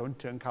ฟังจน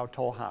ถึงเขาโท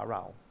รหาเร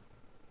า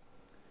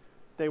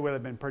แต่เวลา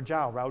เป็นพระเจ้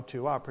าเราถื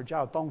อว่าพระเจ้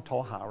าต้องโทร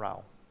หาเรา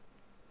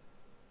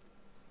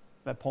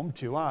และผม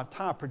ถือว่า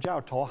ถ้าพระเจ้า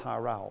โทรหา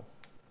เรา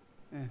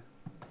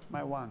ไ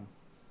ม่ว่าง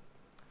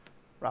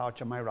เราจ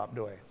ะไม่รับ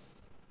ด้วย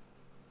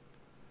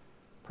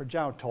พระเ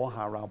จ้าโทรห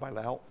าเราไปแ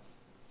ล้ว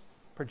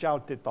พระเจ้า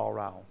ติดต่อ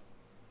เรา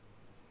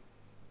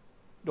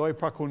โดย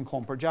พระคุณขอ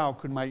งพระเจ้า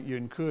คุณไม่ยื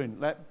นขึ้น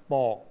และบ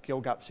อกเกี่ย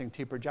วกับสิ่ง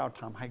ที่พระเจ้า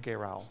ทำให้แก่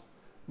เรา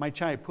ไม่ใ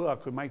ช่เพื่อ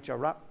คุณไม่จะ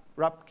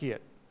รับเกียร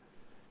ติ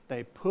แต่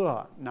เพื่อ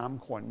น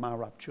ำคนมา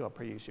รับเชื่อพ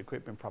ระเยซูคริส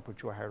ต์เป็นพระผู้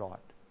ช่วยให้รอ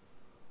ด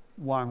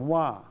หวัง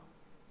ว่า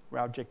เร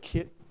าจะ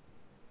คิด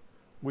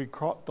วิเค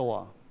ราะห์ตัว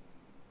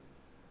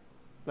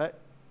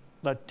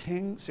และ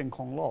ทิ้งสิ่งข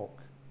องโลก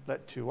และ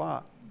ถือว่า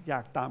อยา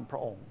กตามพร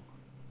ะองค์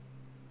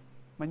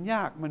มันย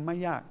ากมันไม่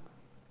ยาก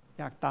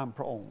อยากตามพ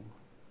ระองค์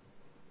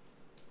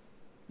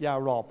อย่า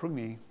รอพรุ่ง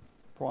นี้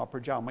เพราะว่าพร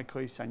ะเจ้าไม่เค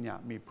ยสัญญา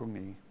มีพรุ่ง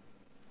นี้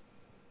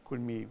คุณ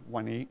มีวั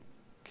นนี้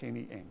แค่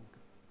นี้เอง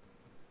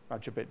เรา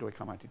จะเป็นโดยค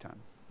ำอธิษฐาน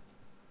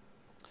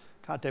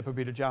ข้าแต่พระ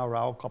บิดาเจ้าเร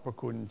าขอบพระ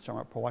คุณสำห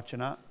รับพระวจ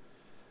นะ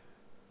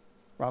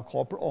เราขอ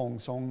พระองค์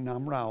ทรงน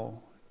ำเรา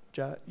จ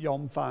ะยอ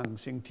มฟัง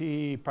สิ่งที่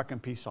พระคัม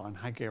ภีร์สอน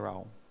ให้แก่เรา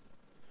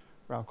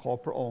ขอ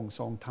พระองค์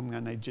ทรงทำงา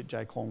นในจิตใจ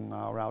ของ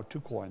เราทุ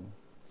กคน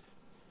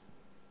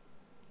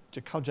จ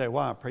ะเข้าใจ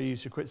ว่าพระเย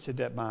ซูคริสต์เส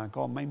ด็จมา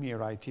ก็ไม่มีอะ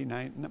ไรที่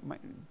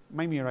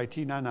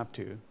น่านับ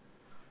ถือ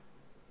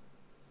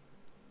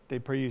แต่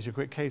พระเยซูค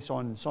ริสต์แค่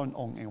ซ่อน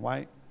องค์เองไว้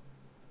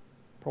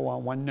เพราะว่า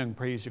วันหนึ่ง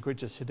พระเยซูคริส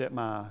ต์จะเสด็จ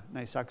มาใน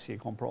ศักดิ์ศรี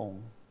ของพระอง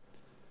ค์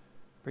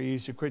พระเย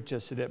ซูคริสต์จะ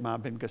เสด็จมา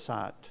เป็นก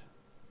ษัตริย์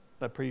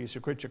และพระเยซู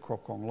คริสต์จะครอ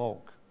บครองโลก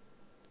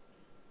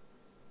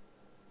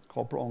ข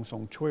อพระองค์ทร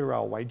งช่วยเร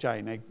าไว้ใจ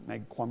ใน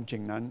ความจริ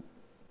งนั้น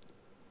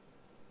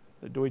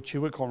และโดยชี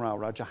วิตของเรา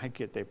จะให้เ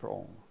กียรติแด่พระอ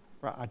งค์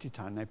เราอธิษฐ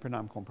านในพระน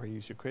ามของพระเย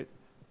ซูคริสต์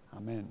อา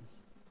เมน